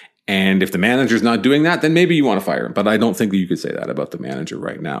succeed. And if the manager's not doing that, then maybe you want to fire him. But I don't think that you could say that about the manager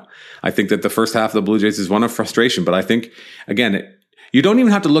right now. I think that the first half of the Blue Jays is one of frustration, but I think, again, you don't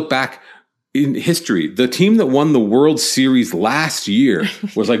even have to look back in history. The team that won the World Series last year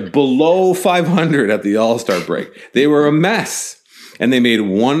was like below 500 at the All-Star break. They were a mess. And they made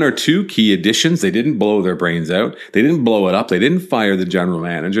one or two key additions. They didn't blow their brains out. They didn't blow it up. They didn't fire the general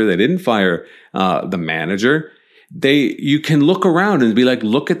manager. They didn't fire the manager. You can look around and be like,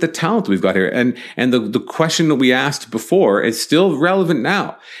 look at the talent we've got here. And the question that we asked before is still relevant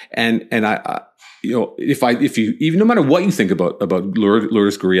now. And I if you even no matter what you think about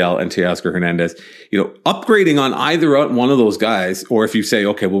Lourdes Gurriel and Teoscar Hernandez, upgrading on either one of those guys, or if you say,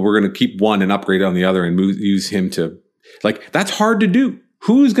 okay, well, we're going to keep one and upgrade on the other and use him to. Like, that's hard to do.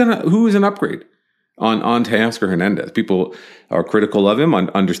 Who is an upgrade on Teoscar Hernandez? People are critical of him,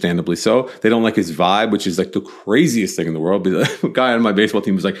 understandably so. They don't like his vibe, which is like the craziest thing in the world. A guy on my baseball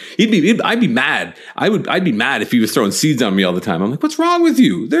team was like, I'd be mad. I'd be mad if he was throwing seeds on me all the time. I'm like, what's wrong with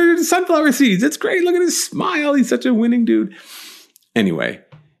you? They're sunflower seeds. It's great. Look at his smile. He's such a winning dude. Anyway,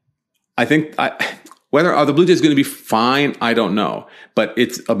 I think are the Blue Jays going to be fine? I don't know. But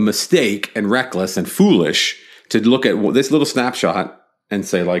it's a mistake and reckless and foolish to look at this little snapshot and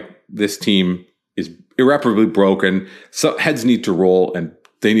say, like, this team is irreparably broken. So heads need to roll, and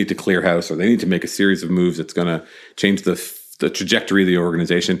they need to clear house, or they need to make a series of moves that's going to change the trajectory of the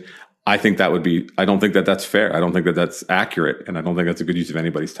organization. I don't think that's fair. I don't think that that's accurate, and I don't think that's a good use of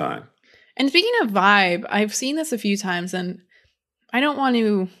anybody's time. And speaking of vibe, I've seen this a few times, and I don't want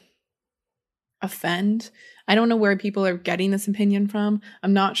to offend. I don't know where people are getting this opinion from.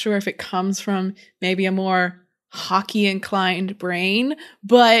 I'm not sure if it comes from maybe a more hockey inclined brain,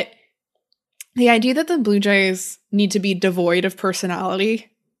 but the idea that the Blue Jays need to be devoid of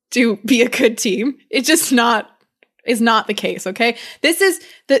personality to be a good team, it's just is not the case. Okay. This is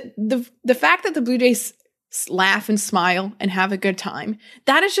the fact that the Blue Jays laugh and smile and have a good time.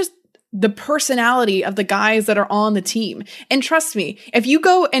 That is just the personality of the guys that are on the team. And trust me, if you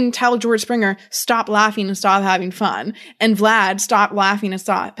go and tell George Springer, stop laughing and stop having fun, and Vlad, stop laughing and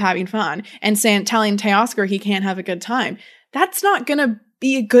stop having fun, and telling Teoscar he can't have a good time, that's not going to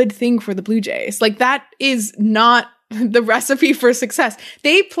be a good thing for the Blue Jays. Like, that is not the recipe for success.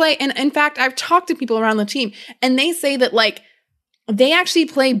 They play, and in fact, I've talked to people around the team, and they say that, like, they actually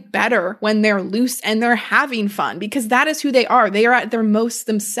play better when they're loose and they're having fun, because that is who they are. They are at their most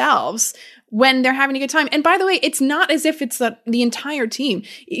themselves when they're having a good time. And by the way, it's not as if it's the entire team.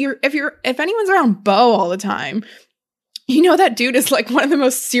 If anyone's around Bo all the time, that dude is like one of the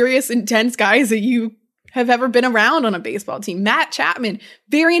most serious, intense guys that you have ever been around on a baseball team. Matt Chapman,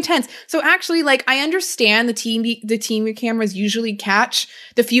 very intense. So actually, like, I understand the TV cameras usually catch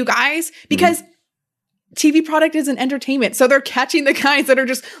the few guys because TV product is an entertainment. So they're catching the guys that are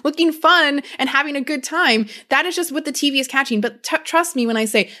just looking fun and having a good time. That is just what the TV is catching. But trust me when I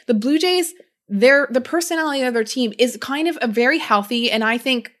say the Blue Jays, the personality of their team is kind of a very healthy and I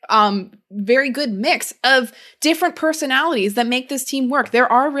think very good mix of different personalities that make this team work. There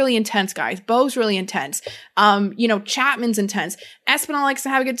are really intense guys. Bo's really intense. Chapman's intense. Espinal likes to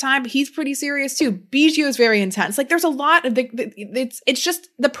have a good time, but he's pretty serious too. Biggio is very intense. Like there's a lot of it's just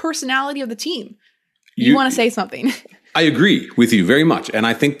the personality of the team. You want to say something? I agree with you very much, and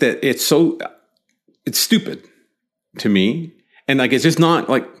I think that it's stupid to me, and like it's just not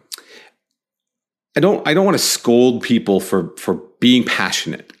like. I don't want to scold people for being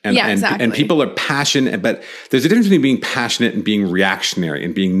passionate exactly. And people are passionate, but there's a difference between being passionate and being reactionary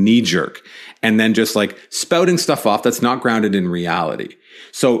and being knee jerk and then just like spouting stuff off that's not grounded in reality.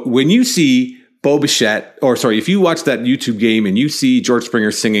 So when you see Bo Bichette, if you watch that YouTube game and you see George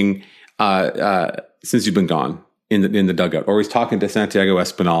Springer singing Since You've Been Gone in the dugout, or he's talking to Santiago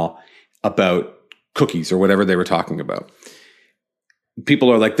Espinal about cookies or whatever they were talking about.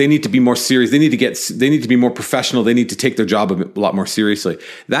 People are like, they need to be more serious. They need to be more professional. They need to take their job a lot more seriously.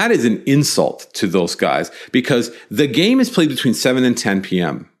 That is an insult to those guys because the game is played between 7 and 10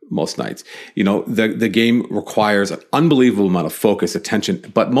 p.m. most nights. The game requires an unbelievable amount of focus, attention,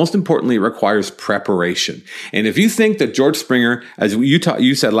 but most importantly, it requires preparation. And if you think that George Springer, as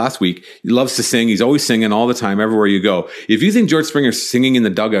you said last week, he loves to sing, he's always singing all the time, everywhere you go. If you think George Springer singing in the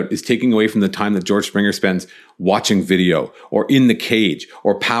dugout is taking away from the time that George Springer spends watching video or in the cage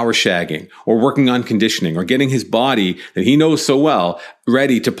or power shagging or working on conditioning or getting his body that he knows so well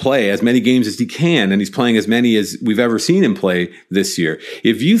ready to play as many games as he can, and he's playing as many as we've ever seen him play this year.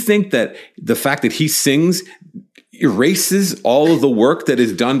 If you think that the fact that he sings erases all of the work that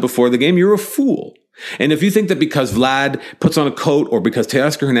is done before the game, you're a fool. And if you think that because Vlad puts on a coat or because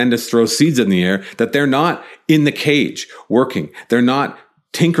Teoscar Hernandez throws seeds in the air, that they're not in the cage working, they're not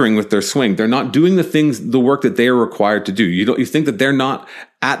tinkering with their swing, they're not doing the work that they are required to do. You think that they're not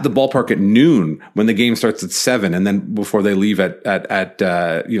at the ballpark at noon when the game starts at 7 and then before they leave at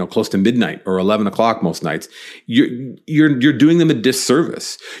close to midnight or 11 o'clock most nights. You're doing them a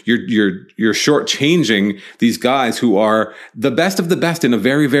disservice. You're shortchanging these guys who are the best of the best in a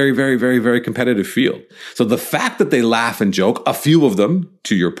very, very, very, very, very competitive field. So the fact that they laugh and joke, a few of them,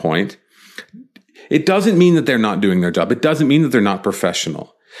 to your point, it doesn't mean that they're not doing their job. It doesn't mean that they're not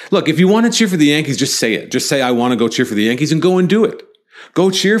professional. Look, if you want to cheer for the Yankees, just say it. Just say, I want to go cheer for the Yankees, and go and do it. Go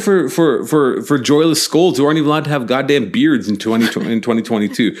cheer for joyless scolds who aren't even allowed to have goddamn beards in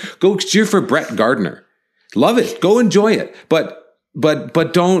 2022. Go cheer for Brett Gardner. Love it. Go enjoy it. But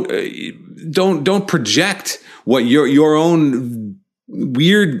don't project what your own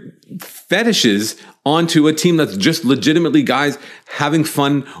weird fetishes onto a team that's just legitimately guys having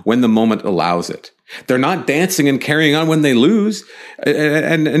fun when the moment allows it. They're not dancing and carrying on when they lose,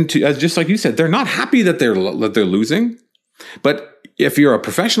 and just like you said, they're not happy that they're losing. But if you're a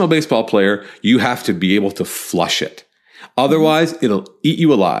professional baseball player, you have to be able to flush it. Otherwise, it'll eat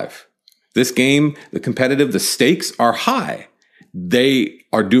you alive. This game, the stakes are high. They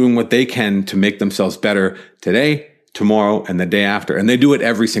are doing what they can to make themselves better today, tomorrow, and the day after. And they do it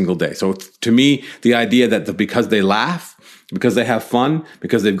every single day. So to me, the idea that because they laugh, because they have fun,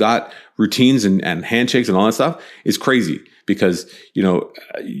 because they've got routines and handshakes and all that stuff is crazy. Because,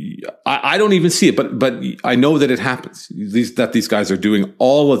 I don't even see it, but I know that it happens. These guys are doing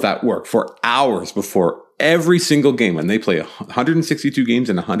all of that work for hours before every single game. And they play 162 games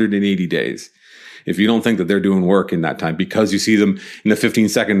in 180 days. If you don't think that they're doing work in that time because you see them in the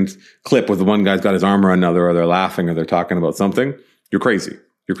 15-second clip where the one guy's got his arm around another, or they're laughing, or they're talking about something, you're crazy.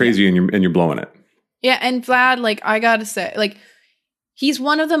 You're crazy, and you're blowing it. Yeah, and Vlad, I gotta say, he's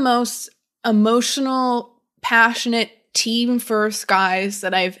one of the most emotional, passionate, team-first guys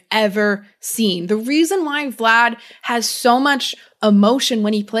that I've ever seen. The reason why Vlad has so much emotion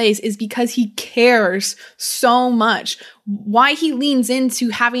when he plays is because he cares so much. Why he leans into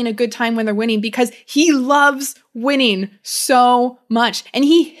having a good time when they're winning, because he loves winning so much and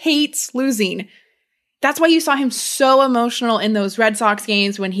he hates losing. That's why you saw him so emotional in those Red Sox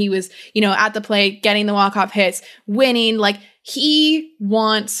games when he was, at the plate, getting the walk-off hits, winning. He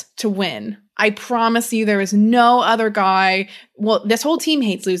wants to win. I promise you, there is no other guy. Well, this whole team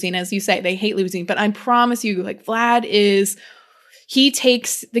hates losing, as you say. They hate losing. But I promise you, Vlad he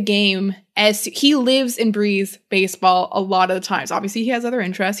takes the game as he lives and breathes baseball a lot of the times. Obviously, he has other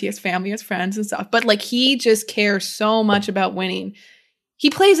interests. He has family, he has friends and stuff. But he just cares so much about winning.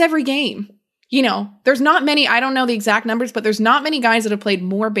 He plays every game. There's not many, I don't know the exact numbers, but there's not many guys that have played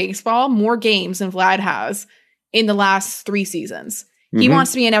more baseball, more games than Vlad has in the last 3 seasons. He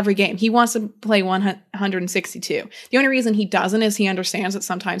wants to be in every game. He wants to play 162. The only reason he doesn't is he understands that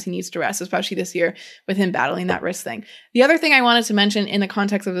sometimes he needs to rest, especially this year with him battling that wrist thing. The other thing I wanted to mention in the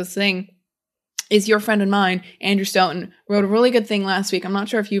context of this thing is your friend and mine, Andrew Stoughton, wrote a really good thing last week. I'm not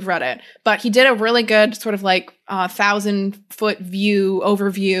sure if you've read it, but he did a really good sort of like 1,000-foot view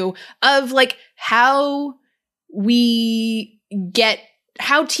overview of like how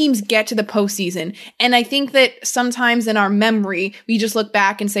teams get to the postseason. And I think that sometimes in our memory, we just look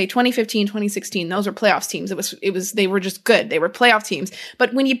back and say 2015, 2016, those were playoffs teams. They were just good. They were playoff teams.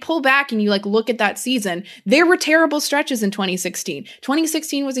 But when you pull back and you like look at that season, there were terrible stretches in 2016.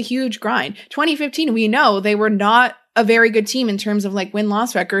 2016 was a huge grind. 2015, we know they were not a very good team in terms of like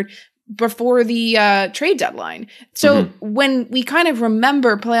win-loss record before the trade deadline. So when we kind of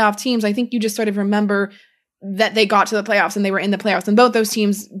remember playoff teams, I think you just sort of remember that they got to the playoffs and they were in the playoffs, and both those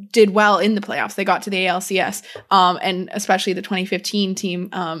teams did well in the playoffs. They got to the ALCS, and especially the 2015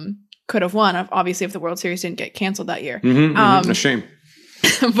 team could have won, obviously, if the World Series didn't get canceled that year. A shame.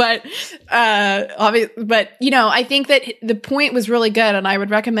 but you know, I think that the point was really good, and I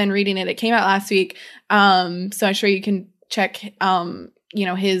would recommend reading it. It came out last week, so I'm sure you can check you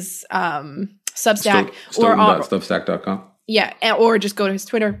know, his Substack Stoughton.substack.com. Yeah, or just go to his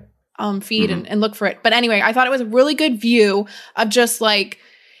Twitter feed and look for it. But anyway, I thought it was a really good view of just like,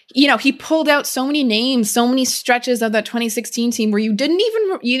 you know, he pulled out so many names, so many stretches of that 2016 team where you didn't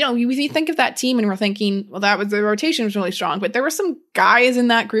even, you know, you think of that team and we're thinking, well, that was, the rotation was really strong, but there were some guys in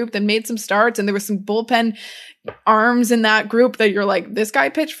that group that made some starts, and there was some bullpen arms in that group that you're like, this guy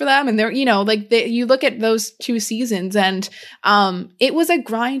pitched for them. And they're, you know, like you look at those 2 seasons and it was a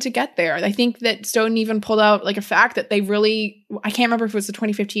grind to get there. I think that Stoughton even pulled out like a fact that they really, I can't remember if it was the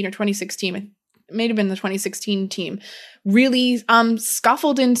 2015 or 2016, it may have been the 2016 team, really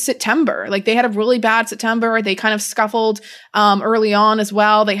scuffled in September. Like they had a really bad September. They kind of scuffled early on as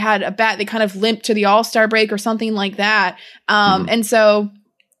well. They had they kind of limped to the All-Star break or something like that. And so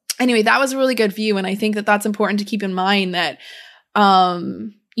anyway, that was a really good view. And I think that that's important to keep in mind that,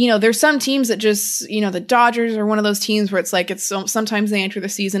 you know, there's some teams that just, you know, the Dodgers are one of those teams where it's like, sometimes they enter the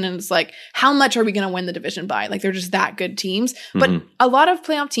season and it's like, how much are we going to win the division by? Like, they're just that good teams. But a lot of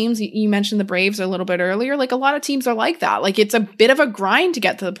playoff teams, you mentioned the Braves a little bit earlier, like a lot of teams are like that. Like, it's a bit of a grind to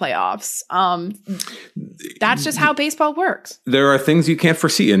get to the playoffs. That's just how baseball works. There are things you can't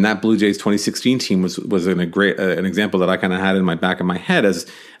foresee. And that Blue Jays 2016 team was an example that I kind of had in my back of my head as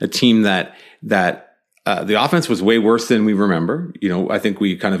a team that the offense was way worse than we remember. You know, I think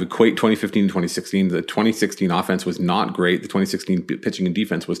we kind of equate 2015 and 2016. The 2016 offense was not great. The 2016 pitching and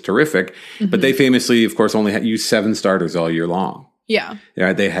defense was terrific. But they famously, of course, only used 7 starters all year long. Yeah.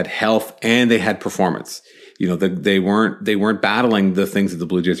 They had health and they had performance. You know, they weren't battling the things that the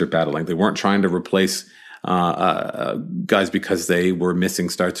Blue Jays are battling. They weren't trying to replace guys because they were missing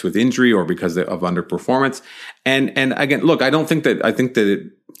starts with injury or because of underperformance. And again, look, I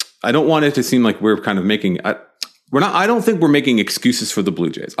don't want it to seem like we're kind of making, I don't think we're making excuses for the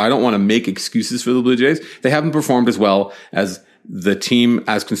Blue Jays. I don't want to make excuses for the Blue Jays. They haven't performed as well as the team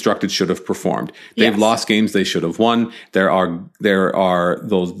as constructed should have performed. They've lost games they should have won. There are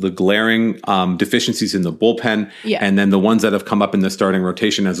the glaring deficiencies in the bullpen, and then the ones that have come up in the starting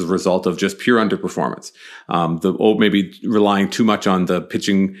rotation as a result of just pure underperformance. Maybe relying too much on the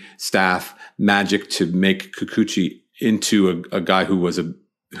pitching staff magic to make Kikuchi into a guy who was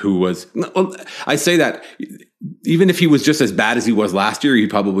I say that even if he was just as bad as he was last year, he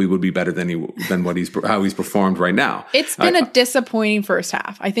probably would be better than how he's performed right now. It's been a disappointing first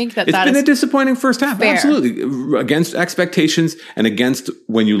half. I think it's been a disappointing first half. Fair. Absolutely. Against expectations and against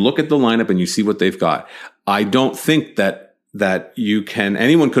when you look at the lineup and you see what they've got. I don't think that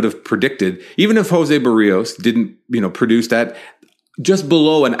anyone could have predicted, even if Jose Barrios didn't, produce that just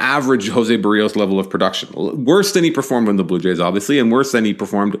below an average Jose Barrios level of production, worse than he performed on the Blue Jays, obviously, and worse than he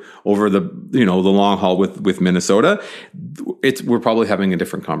performed over the long haul with Minnesota. We're probably having a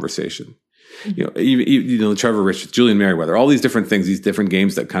different conversation. Trevor Richards, Julian Merriweather, all these different things, these different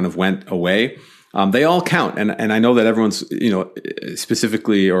games that kind of went away. They all count. And I know that everyone's,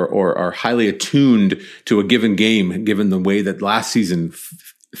 specifically or are highly attuned to a given game, given the way that last season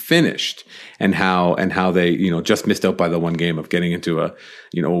finished and how they, just missed out by the one game of getting into a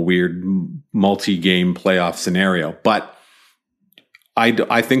weird multi-game playoff scenario. But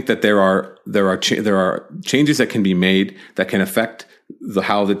I think that there are changes that can be made that can affect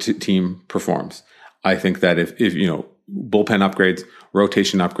how the team performs. I think that if bullpen upgrades,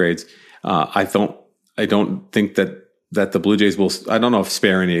 rotation upgrades, I don't think that the Blue Jays will, I don't know if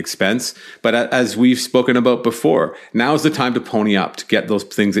spare any expense, but as we've spoken about before, now is the time to pony up to get those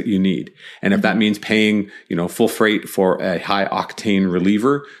things that you need. And if that means paying, full freight for a high octane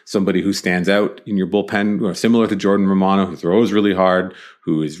reliever, somebody who stands out in your bullpen, similar to Jordan Romano, who throws really hard,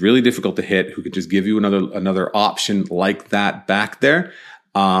 who is really difficult to hit, who could just give you another option like that back there,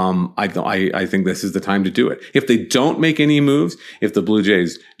 I think this is the time to do it. If they don't make any moves, if the Blue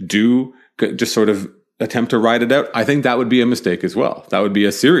Jays do just sort of attempt to ride it out, I think that would be a mistake as well. That would be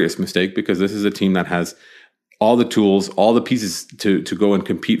a serious mistake because this is a team that has all the tools, all the pieces to go and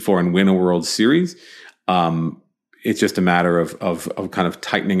compete for and win a World Series. It's just a matter of kind of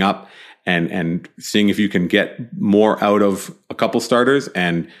tightening up and seeing if you can get more out of a couple starters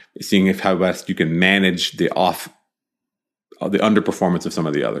and seeing how best you can manage the underperformance of some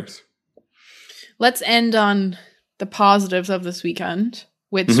of the others. Let's end on the positives of this weekend,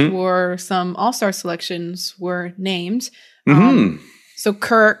 which were some all-star selections were named. So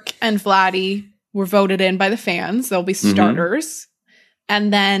Kirk and Vladdy were voted in by the fans. They'll be starters.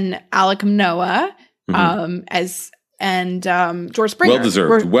 And then Alek Manoah and George Springer.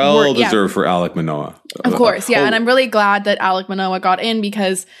 Well deserved for Alek Manoah. Of course, yeah. And I'm really glad that Alek Manoah got in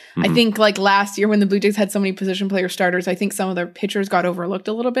because I think like last year when the Blue Jays had so many position player starters, I think some of their pitchers got overlooked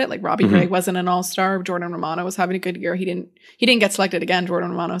a little bit. Like Robbie Ray wasn't an all-star. Jordan Romano was having a good year. He didn't get selected again,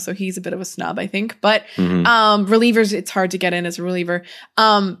 Jordan Romano, so he's a bit of a snub, I think. But relievers, it's hard to get in as a reliever.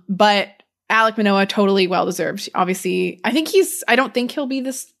 But Alek Manoah, totally well-deserved. Obviously, I don't think he'll be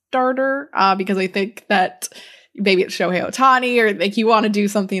the starter because I think that maybe it's Shohei Ohtani or like you want to do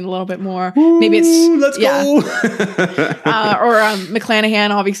something a little bit more. Maybe it's let's go. Or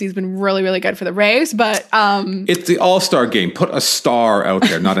McClanahan obviously has been really, really good for the Rays, but it's the All-Star game. Put a star out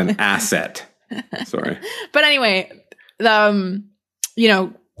there, not an asset. Sorry. But anyway,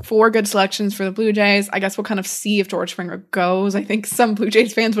 4 good selections for the Blue Jays. I guess we'll kind of see if George Springer goes. I think some Blue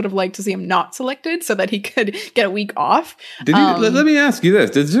Jays fans would have liked to see him not selected so that he could get a week off. Let me ask you this.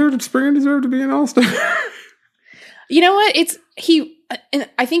 Did Springer deserve to be an All-Star? You know what?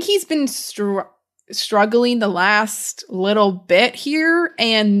 I think he's been struggling the last little bit here,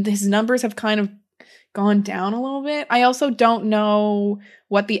 and his numbers have kind of gone down a little bit. I also don't know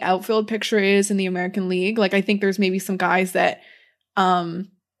what the outfield picture is in the American League. Like, I think there's maybe some guys that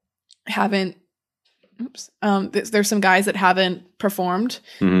haven't. There's some guys that haven't performed.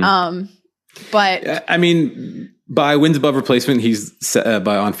 But I mean, by wins above replacement, he's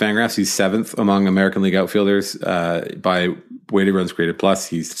on Fangraphs, he's 7th among American League outfielders. By weighted runs created plus,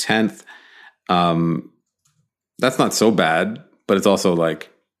 he's 10th. That's not so bad, but it's also like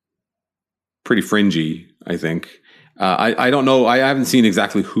pretty fringy, I think. I don't know. I haven't seen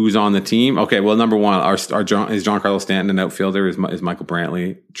exactly who's on the team. Okay, well, number one, is Giancarlo Stanton an outfielder? Is Michael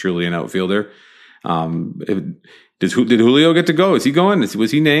Brantley truly an outfielder? Did Julio get to go? Is he going?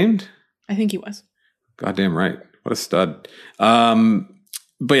 Was he named? I think he was. Goddamn right. What a stud.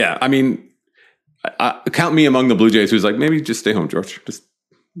 But yeah, I mean, count me among the Blue Jays who's like, maybe just stay home, George. Just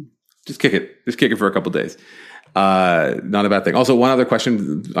kick it. Just kick it for a couple days. Not a bad thing. Also, one other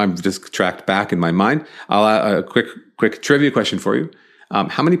question I'm just tracked back in my mind. I'll add a quick trivia question for you.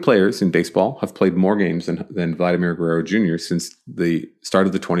 How many players in baseball have played more games than Vladimir Guerrero Jr. since the start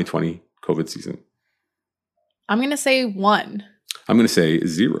of the 2020 COVID season? I'm going to say 1. I'm going to say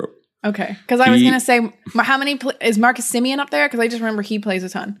 0. Okay. Because I was going to say, how many is Marcus Semien up there? Because I just remember he plays a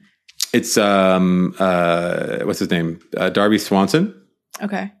ton. It's, what's his name? Darby Swanson.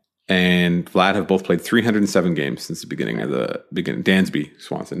 Okay. And Vlad have both played 307 games since the beginning of the beginning. Dansby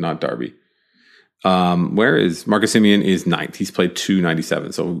Swanson, not Darby. Where is Marcus Semien is 9th. He's played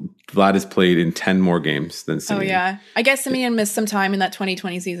 297. So Vlad has played in 10 more games than Semien. Oh, yeah. I guess Semien missed some time in that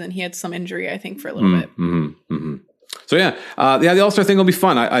 2020 season. He had some injury, I think, for a little bit. So, the All-Star thing will be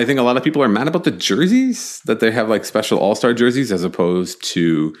fun. I think a lot of people are mad about the jerseys, that they have like special All-Star jerseys as opposed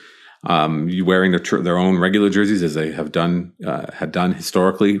to you wearing their own regular jerseys as they had done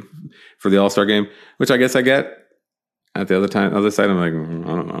historically for the All-Star game, which I guess I get. At the other side, I'm like,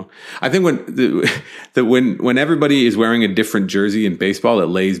 I don't know. I think when everybody is wearing a different jersey in baseball, it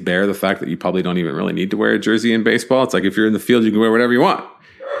lays bare the fact that you probably don't even really need to wear a jersey in baseball. It's like if you're in the field, you can wear whatever you want.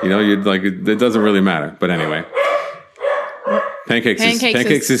 You know, you'd like it doesn't really matter. But anyway,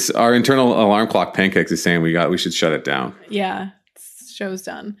 Pancakes is our internal alarm clock. Pancakes is saying we should shut it down. Yeah, show's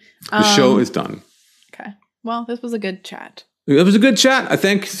done. The show is done. Okay. Well, this was a good chat. It was a good chat. I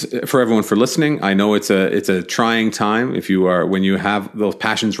thank for everyone for listening. I know it's a trying time when you have those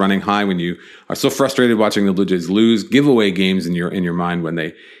passions running high, when you are so frustrated watching the Blue Jays lose, giveaway games in your mind when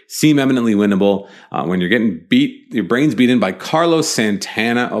they seem eminently winnable, when you're getting your brains beaten by Carlos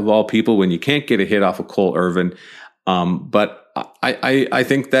Santana of all people, when you can't get a hit off of Cole Irvin. But I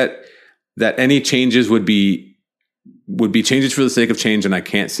think that any changes would be changes for the sake of change, and I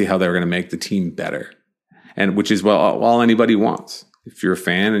can't see how they're going to make the team better. And which is all anybody wants. If you're a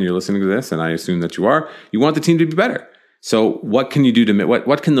fan and you're listening to this, and I assume that you are, you want the team to be better. So what can you do to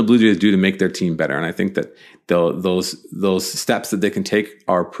what can the Blue Jays do to make their team better? And I think that those steps that they can take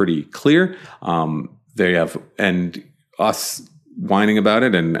are pretty clear. They have, and us whining about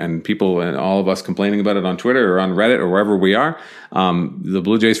it and people and all of us complaining about it on Twitter or on Reddit or wherever we are. The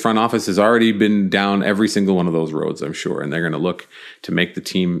Blue Jays front office has already been down every single one of those roads, I'm sure. And they're going to look to make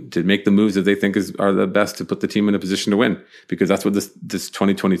the moves that they think are the best to put the team in a position to win, because that's what this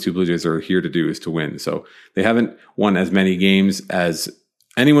 2022 Blue Jays are here to do, is to win. So they haven't won as many games as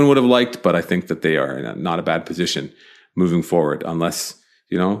anyone would have liked, but I think that they are in not a bad position moving forward, unless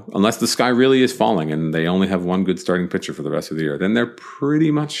the sky really is falling and they only have one good starting pitcher for the rest of the year, then they're pretty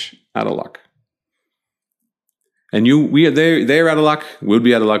much out of luck. And they're out of luck. We'll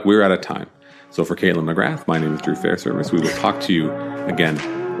be out of luck. We're out of time. So for Caitlin McGrath, my name is Drew Fairservice. We will talk to you again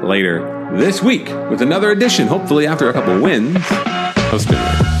later this week with another edition, hopefully after a couple wins, of Spin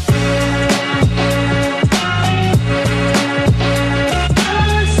Rate.